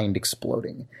just mind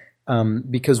exploding.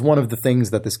 because one of the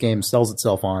things that this game sells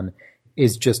itself on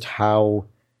is just how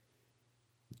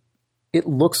it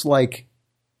looks like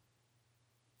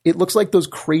those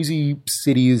crazy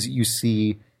cities you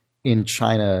see in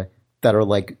China that are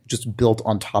like just built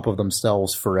on top of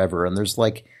themselves forever. And there's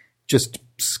like just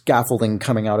scaffolding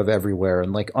coming out of everywhere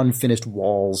and like unfinished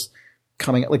walls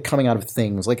coming out of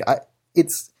things. Like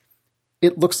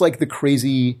it looks like the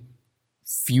crazy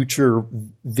future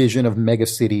vision of mega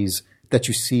cities that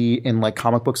you see in like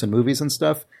comic books and movies and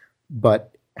stuff,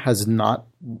 but has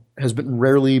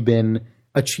rarely been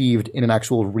achieved in an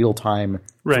actual real-time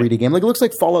 3D game. Like it looks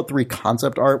like Fallout 3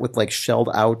 concept art with like shelled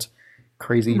out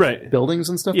crazy buildings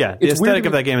and stuff. Yeah, the aesthetic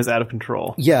of that game is out of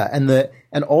control. Yeah,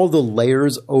 and all the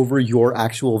layers over your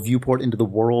actual viewport into the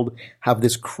world have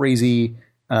this crazy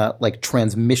like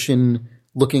transmission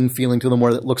looking feeling to them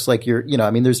where it looks like you're,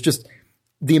 I mean, there's just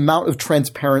the amount of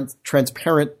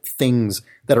transparent things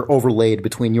that are overlaid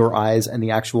between your eyes and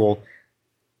the actual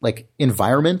like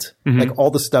environment, like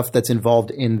all the stuff that's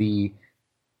involved in the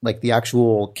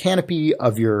actual canopy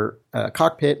of your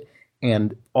cockpit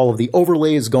and all of the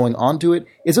overlays going onto it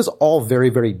is just all very,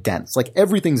 very dense. Like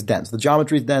everything's dense. The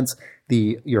geometry is dense.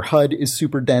 Your HUD is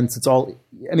super dense.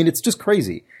 It's just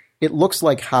crazy. It looks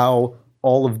like how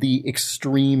all of the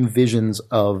extreme visions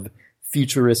of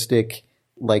futuristic,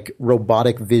 like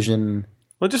robotic vision.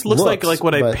 Well, it just looks like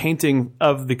what a painting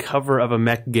of the cover of a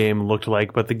mech game looked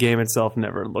like, but the game itself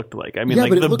never looked like. I mean,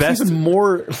 but it looks even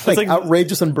more like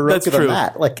outrageous and baroque than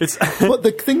that. Like, but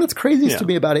the thing that's craziest to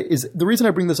me about it is the reason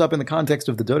I bring this up in the context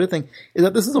of the Dota thing is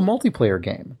that this is a multiplayer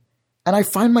game, and I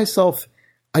find myself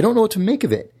I don't know what to make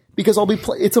of it because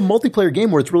it's a multiplayer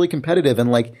game where it's really competitive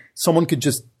and like someone could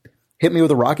just hit me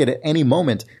with a rocket at any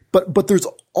moment. But there's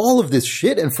all of this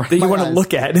shit in front of that you want to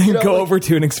look at and go over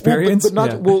to an experience.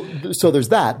 So there's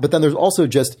that. But then there's also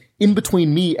just in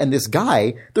between me and this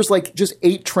guy, there's like just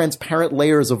 8 transparent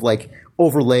layers of like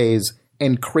overlays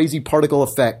and crazy particle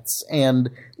effects and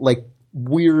like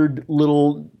weird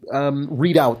little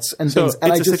readouts and things.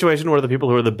 And it's a situation where the people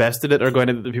who are the best at it are going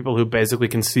to the people who basically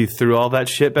can see through all that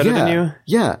shit better than you.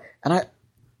 Yeah. And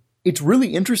it's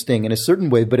really interesting in a certain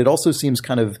way, but it also seems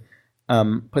kind of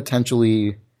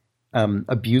potentially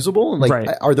abusable.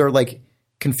 Like, are there like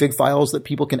config files that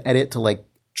people can edit to like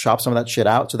chop some of that shit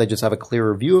out so they just have a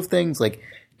clearer view of things? Like,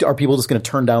 are people just going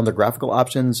to turn down their graphical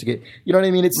options to get, you know what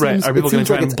I mean? It seems, Are people going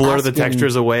to try and blur the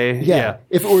textures away? Yeah.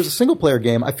 If it was a single player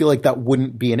game, I feel like that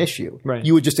wouldn't be an issue. Right.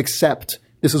 You would just accept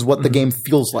this is what the game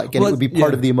feels like, and it would be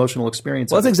part of the emotional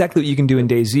experience. Well, that's exactly what you can do in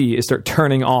DayZ is start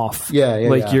turning off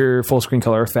your full screen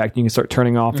color effect. You can start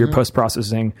turning off your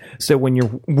post-processing. So when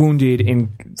you're wounded and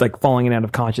like falling out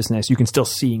of consciousness, you can still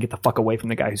see and get the fuck away from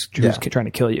the guy who's trying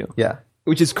to kill you. Yeah.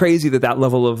 Which is crazy that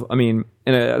level of, I mean,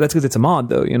 that's because it's a mod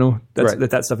though,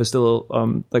 that stuff is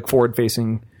still like forward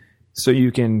facing. So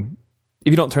you can,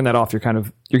 if you don't turn that off, you're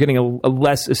getting a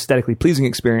less aesthetically pleasing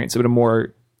experience, but a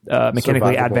more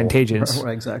mechanically advantageous.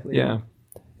 Right, exactly. Yeah,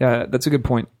 that's a good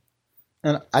point.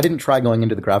 And I didn't try going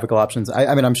into the graphical options.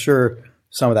 I mean, I'm sure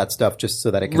some of that stuff, just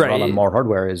so that it can run on more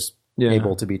hardware, is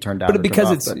able to be turned down. But because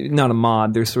it's not a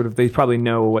mod, they probably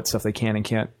know what stuff they can and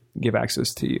can't give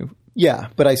access to you. Yeah,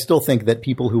 but I still think that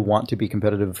people who want to be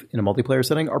competitive in a multiplayer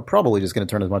setting are probably just going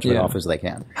to turn as much of it off as they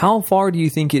can. How far do you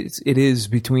think it is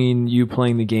between you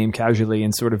playing the game casually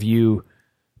and sort of you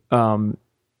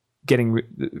getting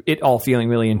it all feeling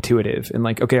really intuitive and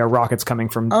like, okay, our rocket's coming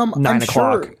from 9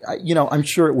 o'clock. I'm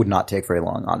sure it would not take very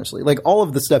long, honestly. Like all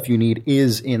of the stuff you need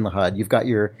is in the HUD. You've got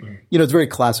your, it's very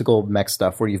classical mech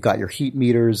stuff where you've got your heat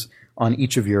meters on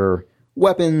each of your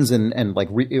weapons and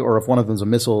like, or if one of them's a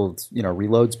missile,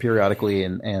 reloads periodically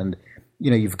and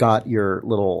you've got your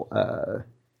little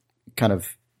kind of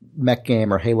mech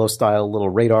game or Halo style little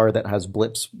radar that has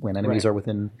blips when enemies are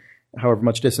within however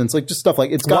much distance, like just stuff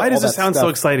like it's got. Why does it sound so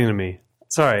exciting to me?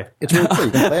 Sorry, it's really cool.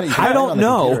 You can play it. I don't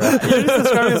know. You're just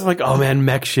describing it as like, oh man,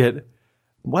 mech shit.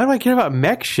 Why do I care about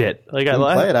mech shit? Like I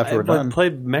play it after we're done.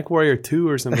 Played Mech Warrior 2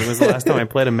 or something. Was the last time I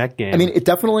played a mech game. I mean,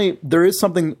 there is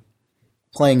something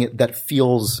playing it that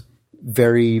feels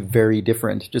very, very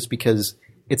different, just because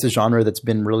it's a genre that's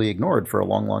been really ignored for a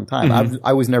long, long time.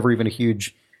 I was never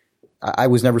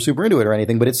super into it or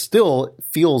anything, but it still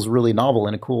feels really novel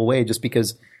in a cool way, just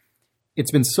because it's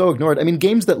been so ignored. I mean,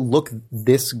 games that look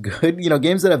this good,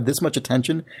 games that have this much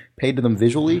attention paid to them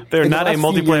visually. They're not a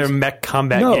multiplayer mech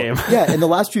combat game. Yeah, in the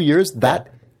last few years,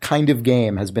 that kind of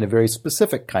game has been a very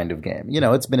specific kind of game.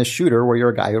 It's been a shooter where you're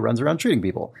a guy who runs around shooting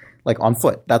people, like on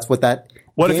foot. That's what that...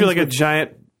 What if you're like a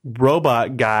giant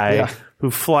robot guy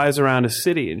who flies around a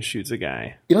city and shoots a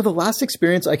guy? The last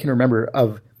experience I can remember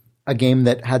of a game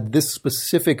that had this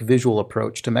specific visual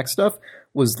approach to mech stuff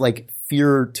was like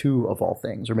Fear 2 of all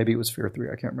things, or maybe it was Fear 3,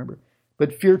 I can't remember.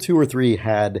 But Fear 2 or 3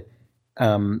 had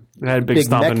big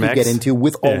mech you get into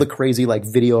with all the crazy like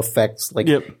video effects, like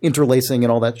interlacing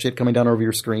and all that shit coming down over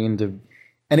your screen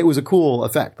and it was a cool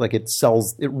effect. Like it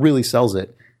really sells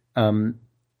it. But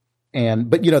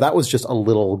that was just a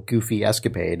little goofy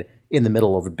escapade in the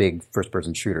middle of a big first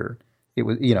person shooter. It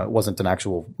was, it wasn't an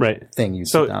actual thing you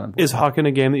sit down and play. Is Hawken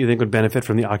a game that you think would benefit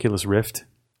from the Oculus Rift?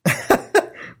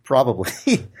 Probably.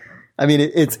 I mean,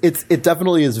 it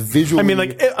definitely is visually. I mean,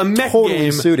 like a mech totally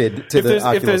game suited to the Oculus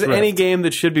Rift. If there's any game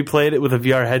that should be played with a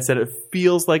VR headset, it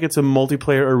feels like it's a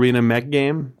multiplayer arena mech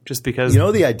game. Just because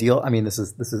the ideal. I mean, this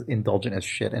is indulgent as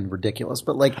shit and ridiculous,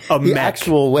 but like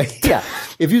actual way. Yeah,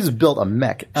 if you just built a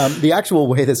mech, the actual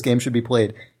way this game should be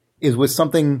played is with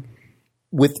something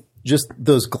with just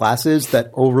those glasses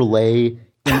that overlay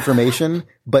information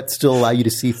but still allow you to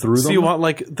see through them. So you want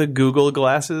like the Google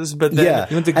glasses, but then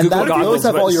you want the Google goggles,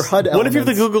 have all your HUD elements. What if you have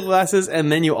the Google glasses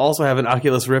and then you also have an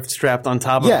Oculus Rift strapped on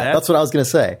top of that? Yeah, that's what I was going to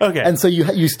say. Okay. And so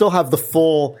you still have the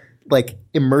full like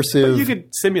immersive. But you could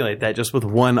simulate that just with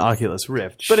one Oculus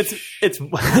Rift. But it's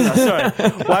sorry.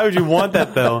 Why would you want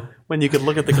that though when you could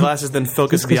look at the glasses then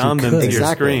focus beyond them to your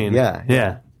screen?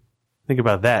 Yeah. Think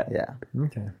about that. Yeah.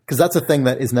 Okay. Because that's a thing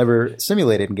that is never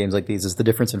simulated in games like these is the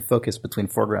difference in focus between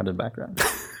foreground and background.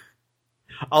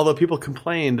 Although people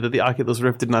complained that the Oculus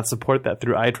Rift did not support that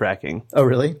through eye tracking. Oh,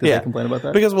 really? Did they complain about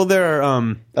that? Because, there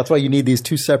are... that's why you need these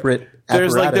two separate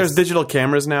apparatus. There's digital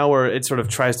cameras now where it sort of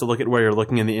tries to look at where you're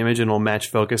looking in the image and will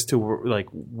match focus to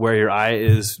where your eye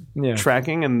is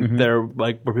tracking. And there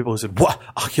were people who said, what?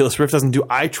 Oculus Rift doesn't do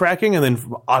eye tracking and then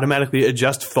automatically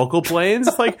adjust focal planes?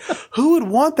 Like, who would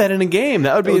want that in a game?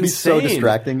 That would be insane. So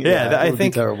distracting. Yeah, I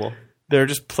think terrible. There are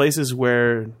just places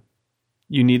where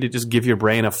you need to just give your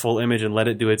brain a full image and let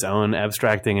it do its own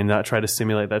abstracting and not try to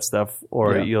simulate that stuff.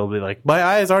 Or you'll be like, my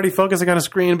eye is already focusing on a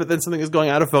screen, but then something is going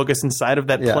out of focus inside of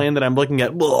that plane that I'm looking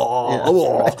at. Then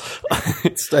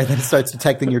it starts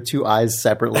detecting your two eyes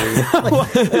separately.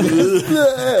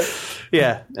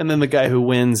 Yeah. And then the guy who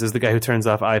wins is the guy who turns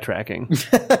off eye tracking.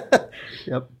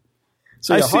 Yep.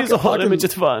 So I see the whole image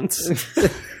at once.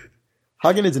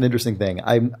 Hagen is an interesting thing.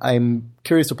 I'm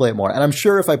curious to play it more. And I'm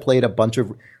sure if I played a bunch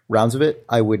of rounds of it,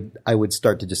 I would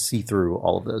start to just see through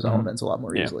all of those elements a lot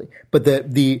more easily. But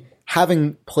the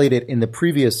having played it in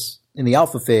the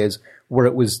alpha phase where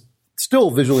it was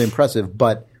still visually impressive,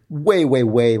 but way, way,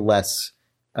 way less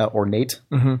ornate.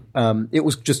 It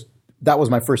was just, that was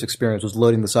my first experience, was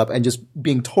loading this up and just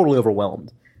being totally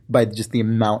overwhelmed by just the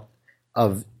amount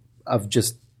of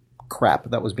just crap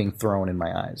that was being thrown in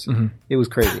my eyes. It was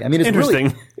crazy. I mean, it's interesting.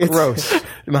 Really, it's gross. The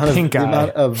amount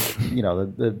of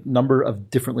the number of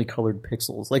differently colored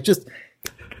pixels, like just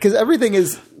because everything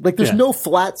is like there's no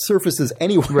flat surfaces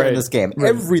anywhere in this game. Right.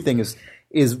 Everything is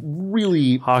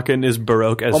really Hawken is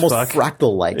Baroque as almost fuck.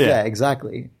 Fractal like. Yeah,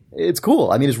 exactly. It's cool.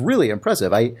 I mean, it's really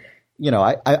impressive. I'm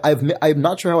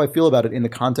not sure how I feel about it in the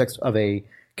context of a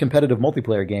competitive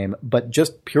multiplayer game, but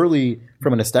just purely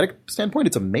from an aesthetic standpoint,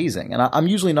 it's amazing. And I'm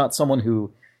usually not someone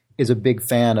who is a big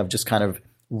fan of just kind of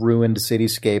ruined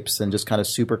cityscapes and just kind of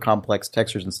super complex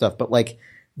textures and stuff. But like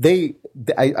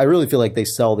I really feel like they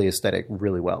sell the aesthetic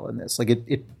really well in this. Like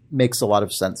it makes a lot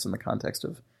of sense in the context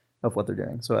of what they're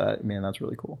doing. So that's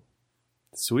really cool.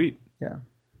 Sweet. Yeah.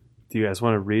 Do you guys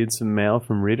want to read some mail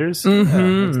from readers?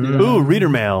 Ooh, reader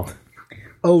mail.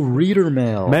 Oh, reader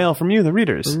mail. Mail from you, the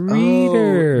readers.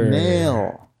 Reader.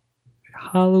 Mail.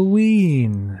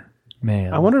 Halloween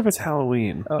mail. I wonder if it's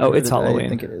Halloween. Oh, it's Halloween. I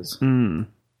think it is.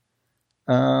 Didn't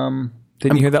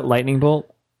you hear that lightning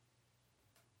bolt?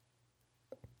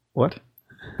 What?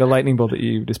 The lightning bolt that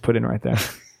you just put in right there.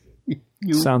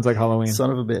 You sounds like Halloween.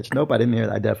 Son of a bitch. Nope, I didn't hear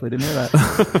that. I definitely didn't hear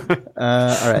that.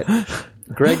 All right.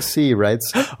 Greg C.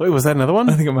 writes. Wait, was that another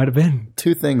one? I think it might have been.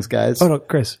 2 things, guys. Oh, no,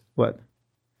 Chris. What?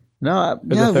 No,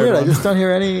 weird. I just don't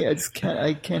hear any. I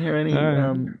can't hear any.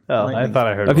 I thought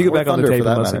I heard. If you go back on the tape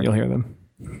and listen, you'll hear them.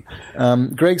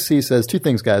 Greg C. says 2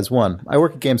 things, guys. 1, I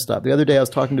work at GameStop. The other day I was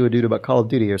talking to a dude about Call of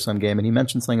Duty or some game, and he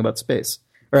mentioned something about space.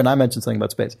 And I mentioned something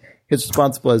about space. His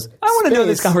response was, I want to know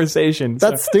this conversation.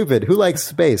 That's stupid. Who likes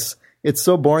space? It's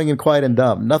so boring and quiet and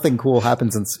dumb. Nothing cool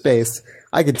happens in space.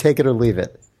 I could take it or leave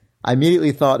it. I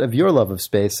immediately thought of your love of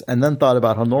space and then thought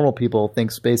about how normal people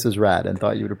think space is rad and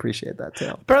thought you would appreciate that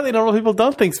too. Apparently normal people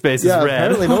don't think space is rad.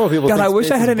 Apparently normal people God, think I wish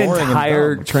I had an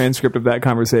entire transcript of that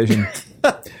conversation.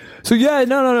 So yeah,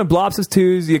 no. Blops is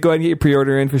 2s. You go ahead and get your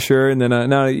pre-order in for sure. And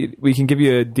then we can give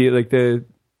you a deal like the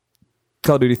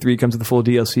Call of Duty 3 comes with a full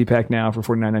DLC pack now for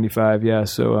 $49.95. Yeah,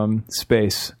 so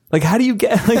space. Like, how do you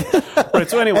get... Like, right,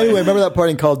 so anyway, remember that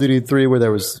part in Call of Duty 3 where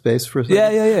there was space for a second? Yeah.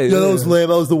 Yeah, that was lame.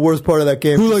 That was the worst part of that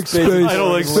game. Who likes space? I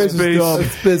don't like space.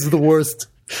 Space is the worst.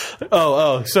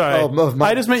 Oh, sorry.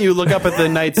 I just meant you look up at the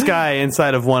night sky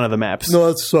inside of one of the maps. No,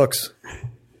 that sucks.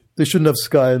 They shouldn't have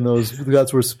sky in those.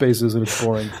 That's where space is, and it's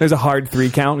boring. There's a hard 3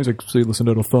 count. He's like, so you listen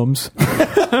to the thumbs.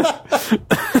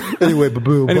 Anyway,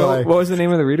 baboo, bye. What was the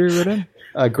name of the reader you wrote in?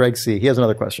 Greg C. He has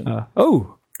another question.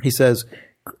 He says,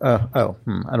 I don't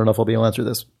know if I'll be able to answer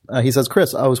this. He says,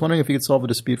 Chris, I was wondering if you could solve a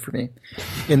dispute for me.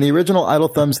 In the original Idle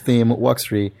Thumbs theme,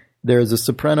 Wuxtree, there is a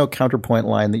soprano counterpoint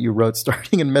line that you wrote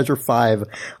starting in measure 5,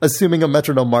 assuming a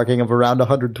metronome marking of around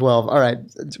 112. All right.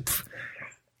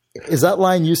 Is that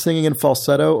line you singing in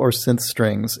falsetto or synth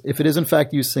strings? If it is in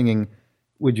fact you singing,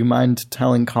 would you mind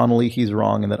telling Connolly he's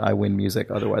wrong and that I win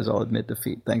music? Otherwise, I'll admit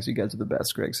defeat. Thanks, you guys are the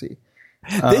best, Greg C.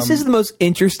 This is the most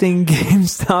interesting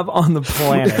GameStop on the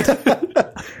planet.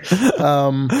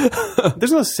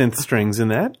 There's no synth strings in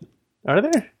that, are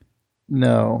there?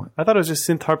 No. I thought it was just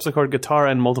synth, harpsichord, guitar,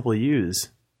 and multiple U's.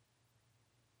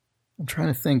 I'm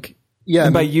trying to think. Yeah,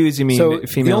 and by U's you mean so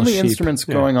female the only sheep. instruments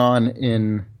going on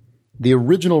in the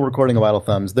original recording of Idle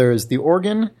Thumbs, there's the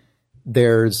organ,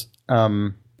 there's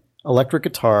electric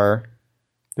guitar.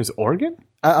 There's organ?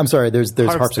 I'm sorry, there's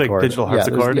harpsichord. Digital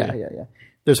harpsichord? Yeah.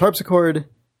 There's harpsichord,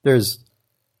 there's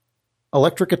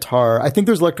electric guitar. I think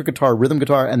there's electric guitar, rhythm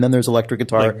guitar, and then there's electric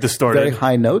guitar. Like distorted. Very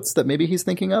high notes that maybe he's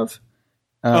thinking of.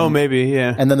 Maybe,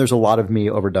 yeah. And then there's a lot of me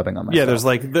overdubbing on that. Yeah, there's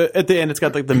like, at the end it's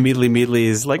got like the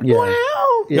meadlies, like,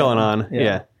 wow, going on.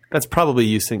 Yeah. That's probably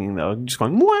you singing though. Just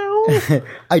going, wow.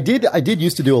 I did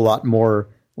used to do a lot more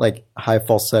like high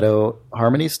falsetto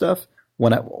harmony stuff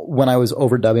when I was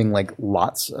overdubbing like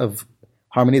lots of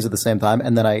harmonies at the same time.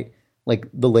 And then like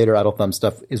the later Idle Thumb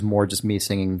stuff is more just me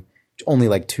singing only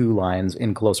like 2 lines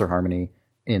in closer harmony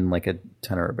in like a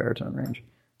tenor or baritone range.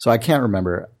 So I can't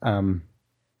remember.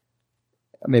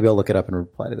 Maybe I'll look it up and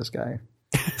reply to this guy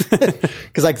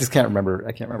because I just can't remember.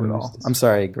 I can't remember at all. I'm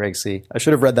sorry, Greg C. I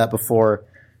should have read that before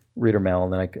reader mail,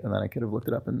 and then I could have looked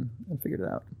it up and figured it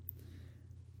out.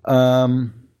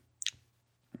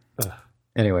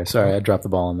 Anyway, sorry, I dropped the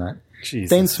ball on that.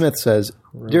 Thane Smith says,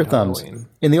 Dear Thumbs,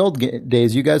 in the old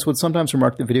days, you guys would sometimes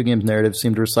remark that video games narratives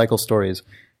seem to recycle stories,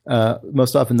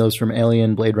 most often those from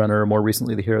Alien, Blade Runner, or more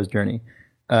recently The Hero's Journey.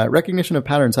 Recognition of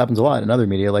patterns happens a lot in other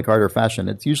media like art or fashion.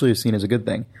 It's usually seen as a good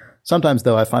thing. Sometimes,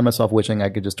 though, I find myself wishing I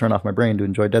could just turn off my brain to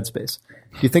enjoy Dead Space.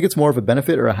 Do you think it's more of a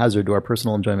benefit or a hazard to our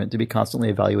personal enjoyment to be constantly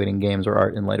evaluating games or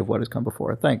art in light of what has come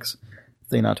before? Thanks.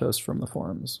 Thanatos from the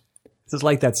forums. This is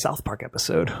like that South Park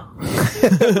episode.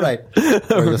 Right.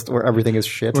 Where everything is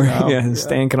shit. Yeah,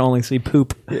 Stan can only see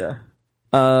poop. Yeah.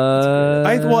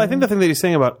 I think the thing that he's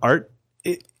saying about art,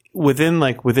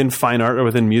 within fine art or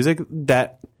within music,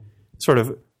 that sort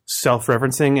of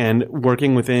self-referencing and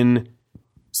working within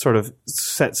sort of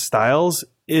set styles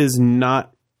is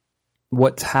not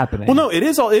what's happening. Well, no, it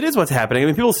is what's happening. I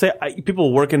mean,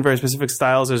 people work in very specific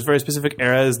styles. There's very specific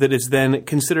eras that it's then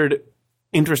considered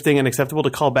interesting and acceptable to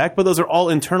call back, but those are all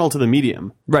internal to the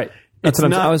medium. Right. That's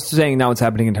what I was saying. Now what's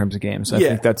happening in terms of games. I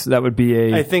think that would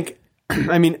be I think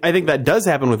that does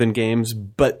happen within games,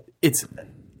 but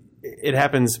it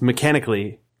happens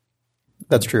mechanically.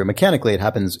 That's true. Mechanically, it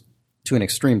happens to an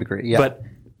extreme degree. Yeah. But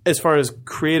as far as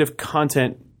creative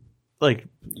content, like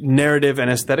narrative and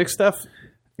aesthetic stuff,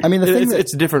 I mean,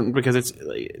 it's different because it's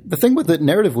the thing with it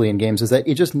narratively in games is that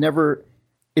it just never.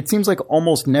 It seems like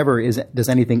almost never does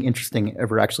anything interesting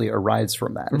ever actually arise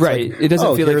from that. It's right. Like, it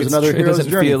doesn't feel like it's another hero's it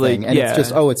doesn't journey feel thing. like, and it's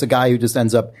just it's a guy who just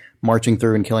ends up marching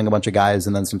through and killing a bunch of guys,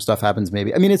 and then some stuff happens.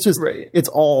 Maybe I mean it's just it's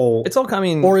all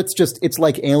coming, or it's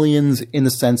like Aliens in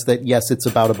the sense that yes, it's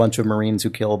about a bunch of Marines who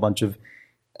kill a bunch of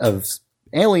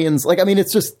aliens. Like I mean,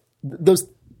 it's just those.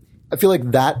 I feel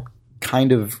like that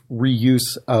kind of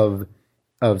reuse of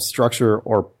structure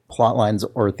or plot lines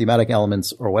or thematic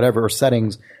elements or whatever or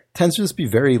settings tends to just be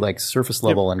very like surface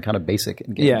level and kind of basic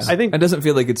in games. Yeah, I think it doesn't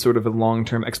feel like it's sort of a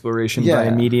long-term exploration by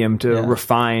a medium to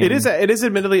refine. It is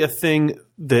admittedly a thing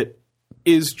that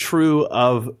is true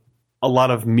of a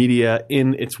lot of media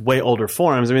in its way older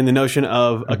forms. I mean, the notion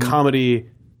of a comedy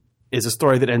is a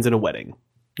story that ends in a wedding.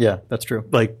 Yeah, that's true.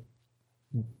 Like,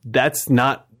 that's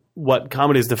not what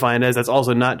comedy is defined as. That's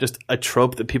also not just a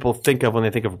trope that people think of when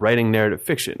they think of writing narrative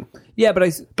fiction. Yeah,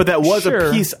 but that was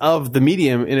a piece of the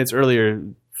medium in its earlier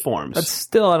forms. But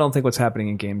still, I don't think what's happening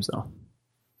in games, though.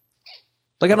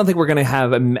 Like, I don't think we're going to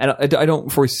have I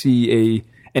don't foresee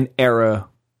an era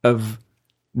of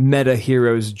meta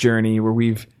hero's journey where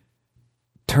we've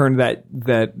turned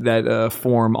that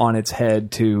form on its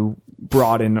head to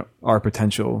broaden our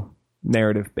potential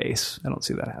narrative base. I don't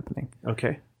see that happening.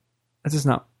 Okay. That's just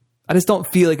not. I just don't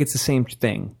feel like it's the same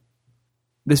thing.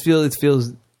 It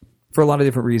feels for a lot of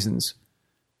different reasons,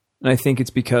 and I think it's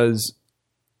because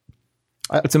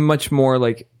it's a much more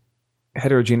like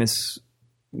heterogeneous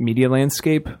media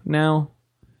landscape now.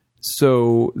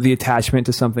 So the attachment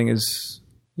to something is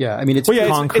it's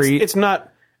concrete. It's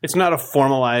not a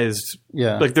formalized.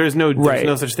 Yeah. Like there's no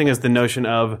such thing as the notion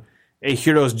of a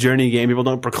hero's journey game. People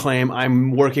don't proclaim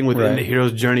I'm working within the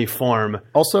hero's journey form.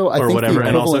 Also, I think whatever.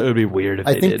 And also, it would be weird if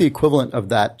I they think did. the equivalent of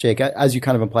that, Jake, as you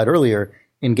kind of implied earlier,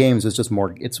 in games is just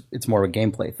more. It's more of a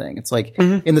gameplay thing. It's like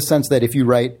in the sense that if you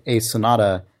write a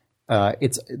sonata,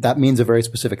 that means a very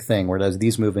specific thing where it has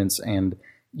these movements, and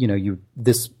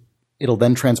it'll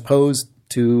then transpose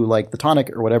to like the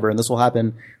tonic or whatever, and this will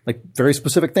happen. Like very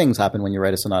specific things happen when you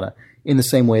write a sonata. In the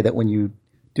same way that when you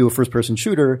do a first-person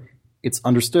shooter, it's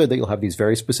understood that you'll have these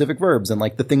very specific verbs, and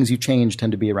like the things you change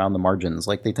tend to be around the margins.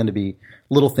 Like they tend to be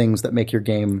little things that make your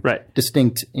game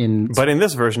distinct. But in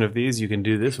this version of these, you can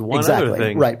do this one other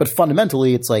thing, right? But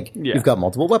fundamentally, it's like you've got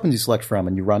multiple weapons you select from,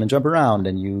 and you run and jump around,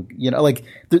 and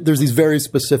there's these very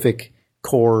specific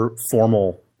core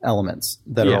formal elements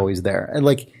that are always there, and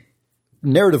like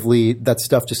narratively, that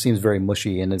stuff just seems very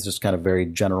mushy, and it's just kind of very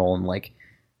general and like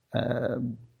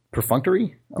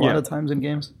perfunctory a lot of times in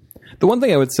games. The one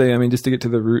thing I would say, I mean, just to get to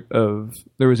the root of,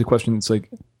 there was a question that's like,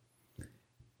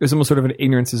 there's almost sort of an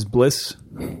ignorance is bliss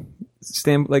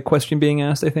question being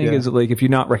asked, I think. Yeah. Is it like, if you're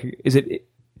not, is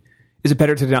it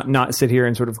better to not sit here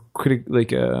and sort of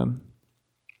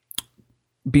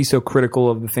be so critical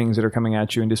of the things that are coming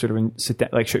at you and just sort of sit down,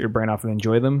 like shut your brain off and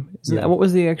enjoy them? Isn't that, what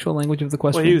was the actual language of the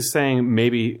question? Well, he was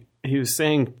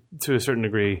saying to a certain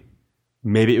degree,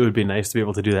 maybe it would be nice to be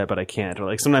able to do that, but I can't. Or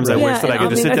like sometimes I wish that I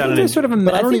could just sit down and...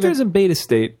 I think there's a beta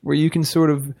state where you can sort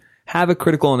of have a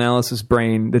critical analysis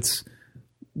brain that's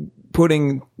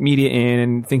putting media in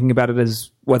and thinking about it as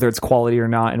whether it's quality or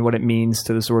not and what it means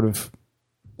to the sort of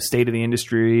state of the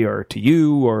industry or to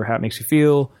you or how it makes you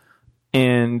feel,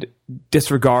 and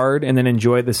disregard and then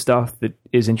enjoy the stuff that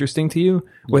is interesting to you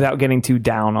without getting too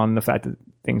down on the fact that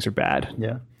things are bad.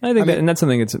 Yeah. I think and that's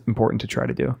something that's important to try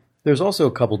to do. There's also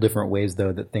a couple different ways,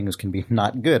 though, that things can be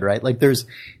not good, right? Like there's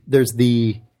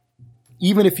the,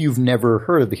 even if you've never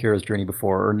heard of the hero's journey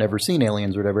before or never seen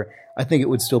Aliens or whatever, I think it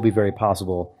would still be very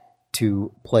possible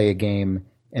to play a game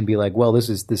and be like, well, this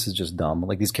is just dumb.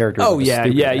 Like these characters. Oh yeah,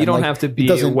 stupid. Yeah. You don't have to be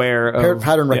aware of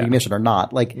pattern recognition or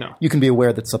not. Like you can be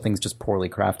aware that something's just poorly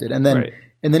crafted, and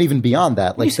then even beyond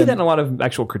that, like you see that in a lot of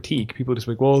actual critique. People just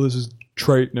like, well, this is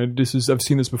trite. And I've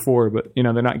seen this before, but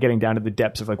they're not getting down to the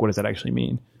depths of like what does that actually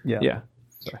mean. Yeah.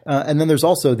 And then there's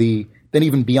also then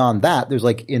even beyond that, there's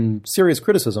like in serious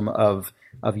criticism of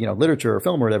literature or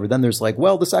film or whatever. Then there's like,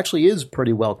 well, this actually is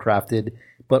pretty well crafted,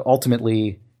 but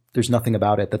ultimately there's nothing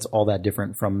about it that's all that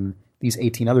different from these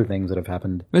 18 other things that have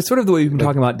happened. It's sort of the way you've been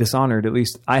talking about Dishonored, at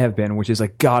least I have been, which is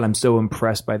like, God, I'm so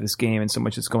impressed by this game and so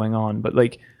much that's going on. But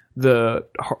like the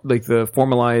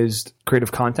formalized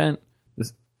creative content,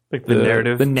 like the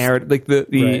narrative, like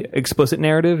the explicit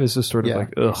narrative is just sort of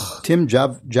like, ugh. Tim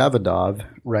Javadov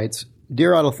writes,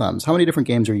 Dear Idle Thumbs, how many different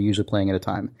games are you usually playing at a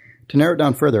time? To narrow it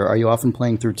down further, are you often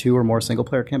playing through 2 or more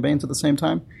single-player campaigns at the same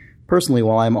time? Personally,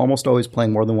 while I'm almost always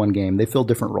playing more than one game, they fill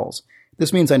different roles.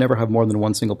 This means I never have more than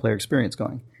one single-player experience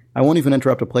going. I won't even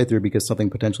interrupt a playthrough because something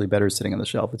potentially better is sitting on the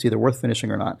shelf. It's either worth finishing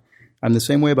or not. I'm the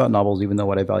same way about novels, even though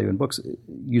what I value in books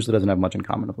usually doesn't have much in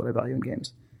common with what I value in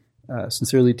games.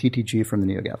 Sincerely, TTG from the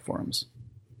NeoGAF forums.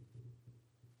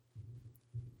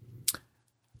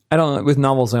 With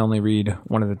novels, I only read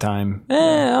one at a time.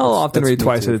 I'll often read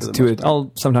twice.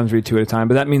 I'll sometimes read 2 at a time,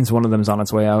 but that means one of them is on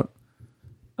its way out.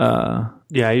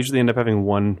 I usually end up having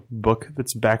one book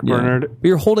that's backburnered. But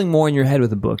you're holding more in your head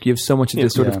with a book. You have so much to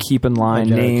just sort of keep in line,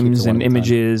 names and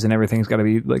images and everything's got to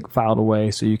be like filed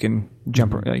away so you can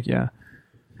jump.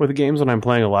 With the games, when I'm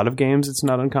playing a lot of games, it's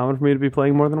not uncommon for me to be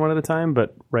playing more than one at a time.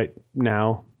 But right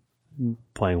now, I'm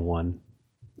playing one.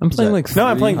 I'm playing like 3. No,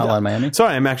 I'm playing Hotline Miami.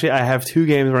 Sorry, I have 2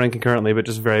 games running concurrently, but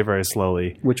just very, very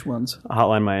slowly. Which ones?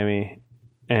 Hotline Miami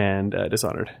and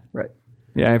Dishonored. Right.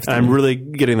 Yeah, I'm really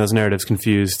getting those narratives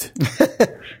confused.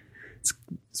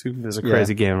 There's a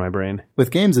crazy game in my brain. With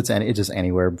games, it's just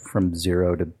anywhere from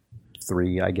 0 to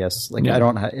 3, I guess. Like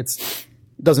it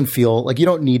doesn't feel like you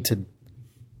don't need to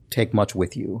take much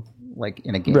with you, like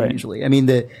in a game usually. I mean,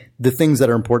 the things that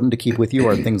are important to keep with you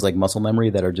are things like muscle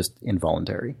memory that are just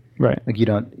involuntary. Right. Like you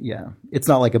don't. Yeah. It's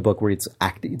not like a book where it's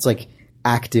like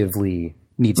actively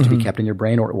needs to be kept in your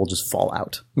brain, or it will just fall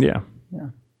out. Yeah. Yeah.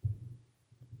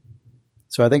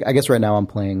 So I guess right now I'm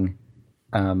playing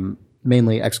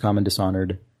mainly XCOM and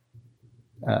Dishonored,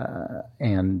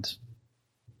 And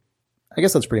I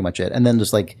guess that's pretty much it. And then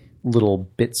just like little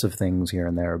bits of things here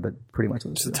and there, but pretty much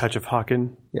just a touch of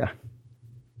Hawken. Yeah.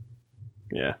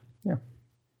 Yeah. Yeah.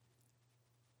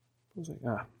 I was like,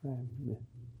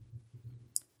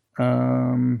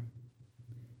 man.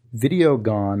 Video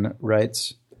Gone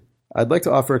writes, I'd like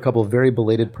to offer a couple of very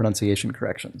belated pronunciation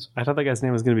corrections. I thought that guy's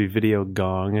name was going to be Video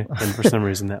Gong, and for some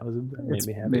reason that made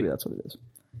me happy. Maybe that's what it is.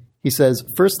 He says,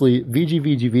 firstly,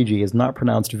 VG is not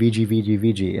pronounced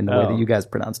VG in the way that you guys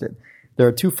pronounced it. There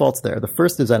are two faults there. The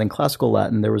first is that in classical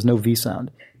Latin, there was no V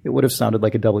sound. It would have sounded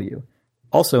like a W.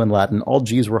 Also in Latin, all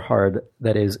G's were hard,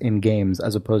 that is, in games,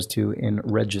 as opposed to in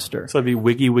register. So it'd be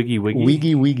wiggy.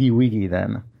 Wiggy,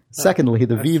 then. Secondly,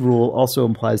 the V rule also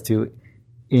applies to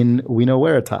in Vino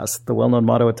Veritas, the well-known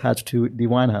motto attached to the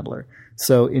wine handler.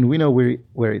 So in Vino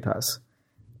Veritas.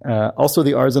 Also,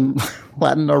 the R's in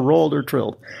Latin are rolled or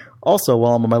trilled. Also,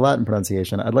 while I'm on my Latin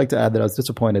pronunciation, I'd like to add that I was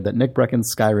disappointed that Nick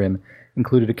Brecken's Skyrim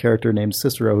included a character named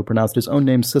Cicero who pronounced his own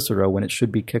name Cicero when it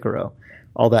should be Kikero.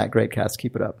 All that, great cast,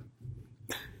 keep it up.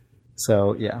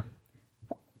 So, yeah.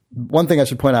 One thing I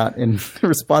should point out in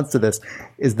response to this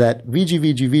is that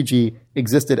VG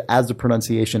existed as a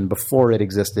pronunciation before it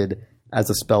existed as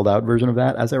a spelled out version of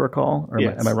that, as I recall. Or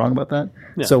am I wrong about that?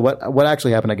 Yeah. So what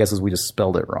actually happened, I guess, is we just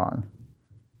spelled it wrong.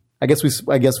 I guess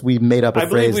we made up a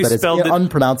phrase that is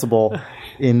unpronounceable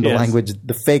in the language,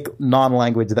 the fake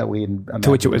non-language that we imagined.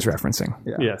 To which it was referencing.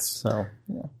 Yeah. Yes. So,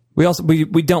 yeah.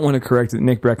 We don't want to correct that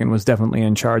Nick Brecken was definitely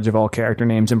in charge of all character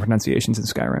names and pronunciations in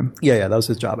Skyrim. Yeah, that was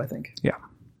his job, I think. Yeah.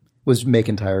 Was make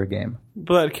entire game.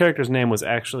 But that character's name was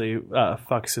actually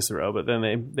fuck Cicero, but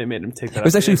then they made him take that. It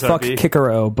was actually fuck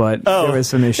Kikero, but there was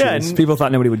some issues. Yeah, people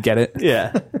thought nobody would get it.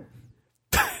 Yeah.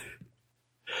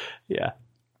 Yeah.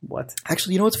 What?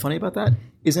 Actually, you know what's funny about that?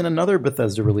 Is in another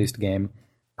Bethesda released game,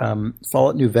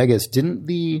 Fallout New Vegas, didn't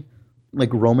the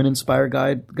Roman-inspired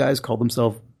guys call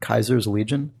themselves Kaiser's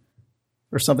Legion?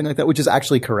 Or something like that, which is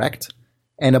actually correct.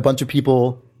 And a bunch of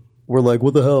people were like,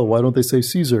 what the hell? Why don't they say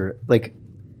Caesar?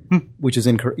 Which is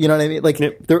incorrect. You know what I mean?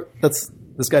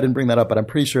 This guy didn't bring that up, but I'm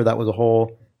pretty sure that was a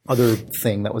whole other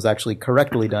thing that was actually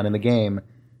correctly done in the game.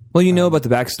 Well, you know about the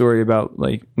backstory about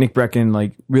Nick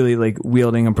Brecken really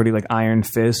wielding a pretty iron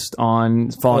fist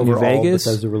on Fallout New Vegas.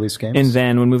 Bethesda release games. And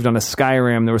then when we moved on to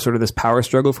Skyrim, there was sort of this power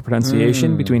struggle for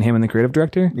pronunciation between him and the creative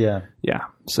director. Yeah. Yeah.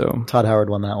 So Todd Howard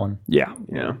won that one. Yeah.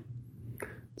 Yeah.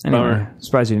 Anyway,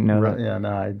 surprised you didn't know that. Yeah, no,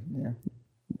 A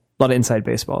lot of inside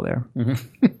baseball there.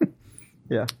 Mm-hmm.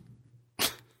 Yeah.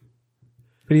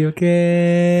 Video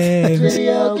games.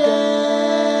 Video games.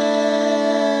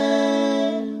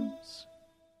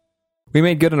 We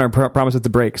made good on our promise at the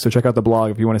break, so check out the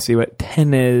blog if you want to see what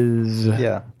Tennis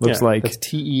looks like. That's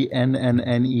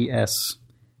TENNNES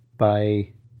by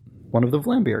one of the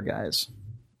Vlambeer guys.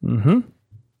 Mm-hmm.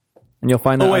 And you'll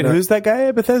find that. Oh wait, who's that guy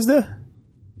at Bethesda?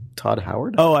 Todd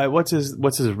Howard. Oh, what's his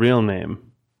real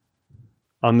name?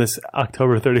 On this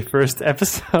October 31st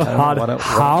episode, Todd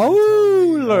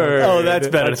Howler. Oh, that's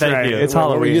better. Thank you. It's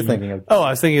Halloween. What were you thinking of? Oh,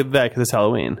 I was thinking of that because it's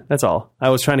Halloween. That's all. I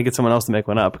was trying to get someone else to make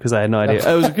one up because I had no idea.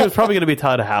 It was probably going to be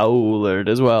Todd Howlard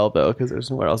as well, though, because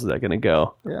there's where else is that going to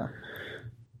go? Yeah.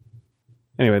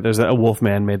 Anyway, there's a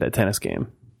Wolfman made that tennis game.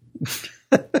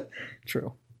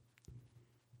 True.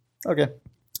 Okay.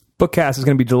 Bookcast is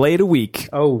going to be delayed a week.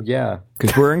 Oh, yeah.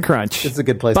 Because we're in crunch. It's a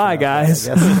good place. Bye, guys.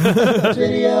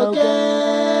 Video games.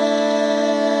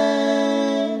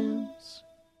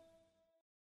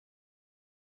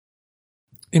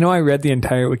 You know, I read the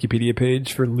entire Wikipedia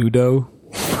page for Ludo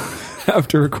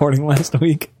after recording last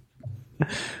week.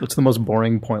 It's the most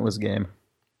boring, pointless game.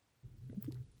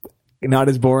 Not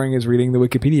as boring as reading the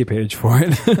Wikipedia page for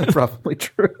it. Probably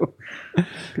true.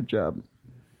 Good job.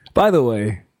 By the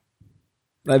way,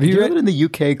 have you you read that in the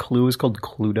UK Clue is called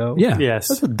Cluedo? Yeah. Yes.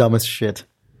 That's the dumbest shit.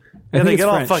 And they get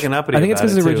all fucking uppity. I think it's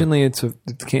because originally it's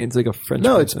like a French.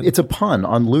 No, person. it's a pun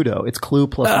on Ludo. It's Clue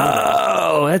plus.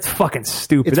 Oh, that's fucking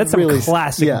stupid. It's That's really, some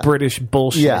classic British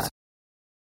bullshit. Yeah.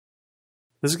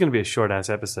 This is going to be a short ass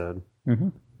episode. Mm-hmm.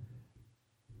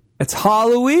 It's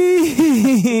Halloween.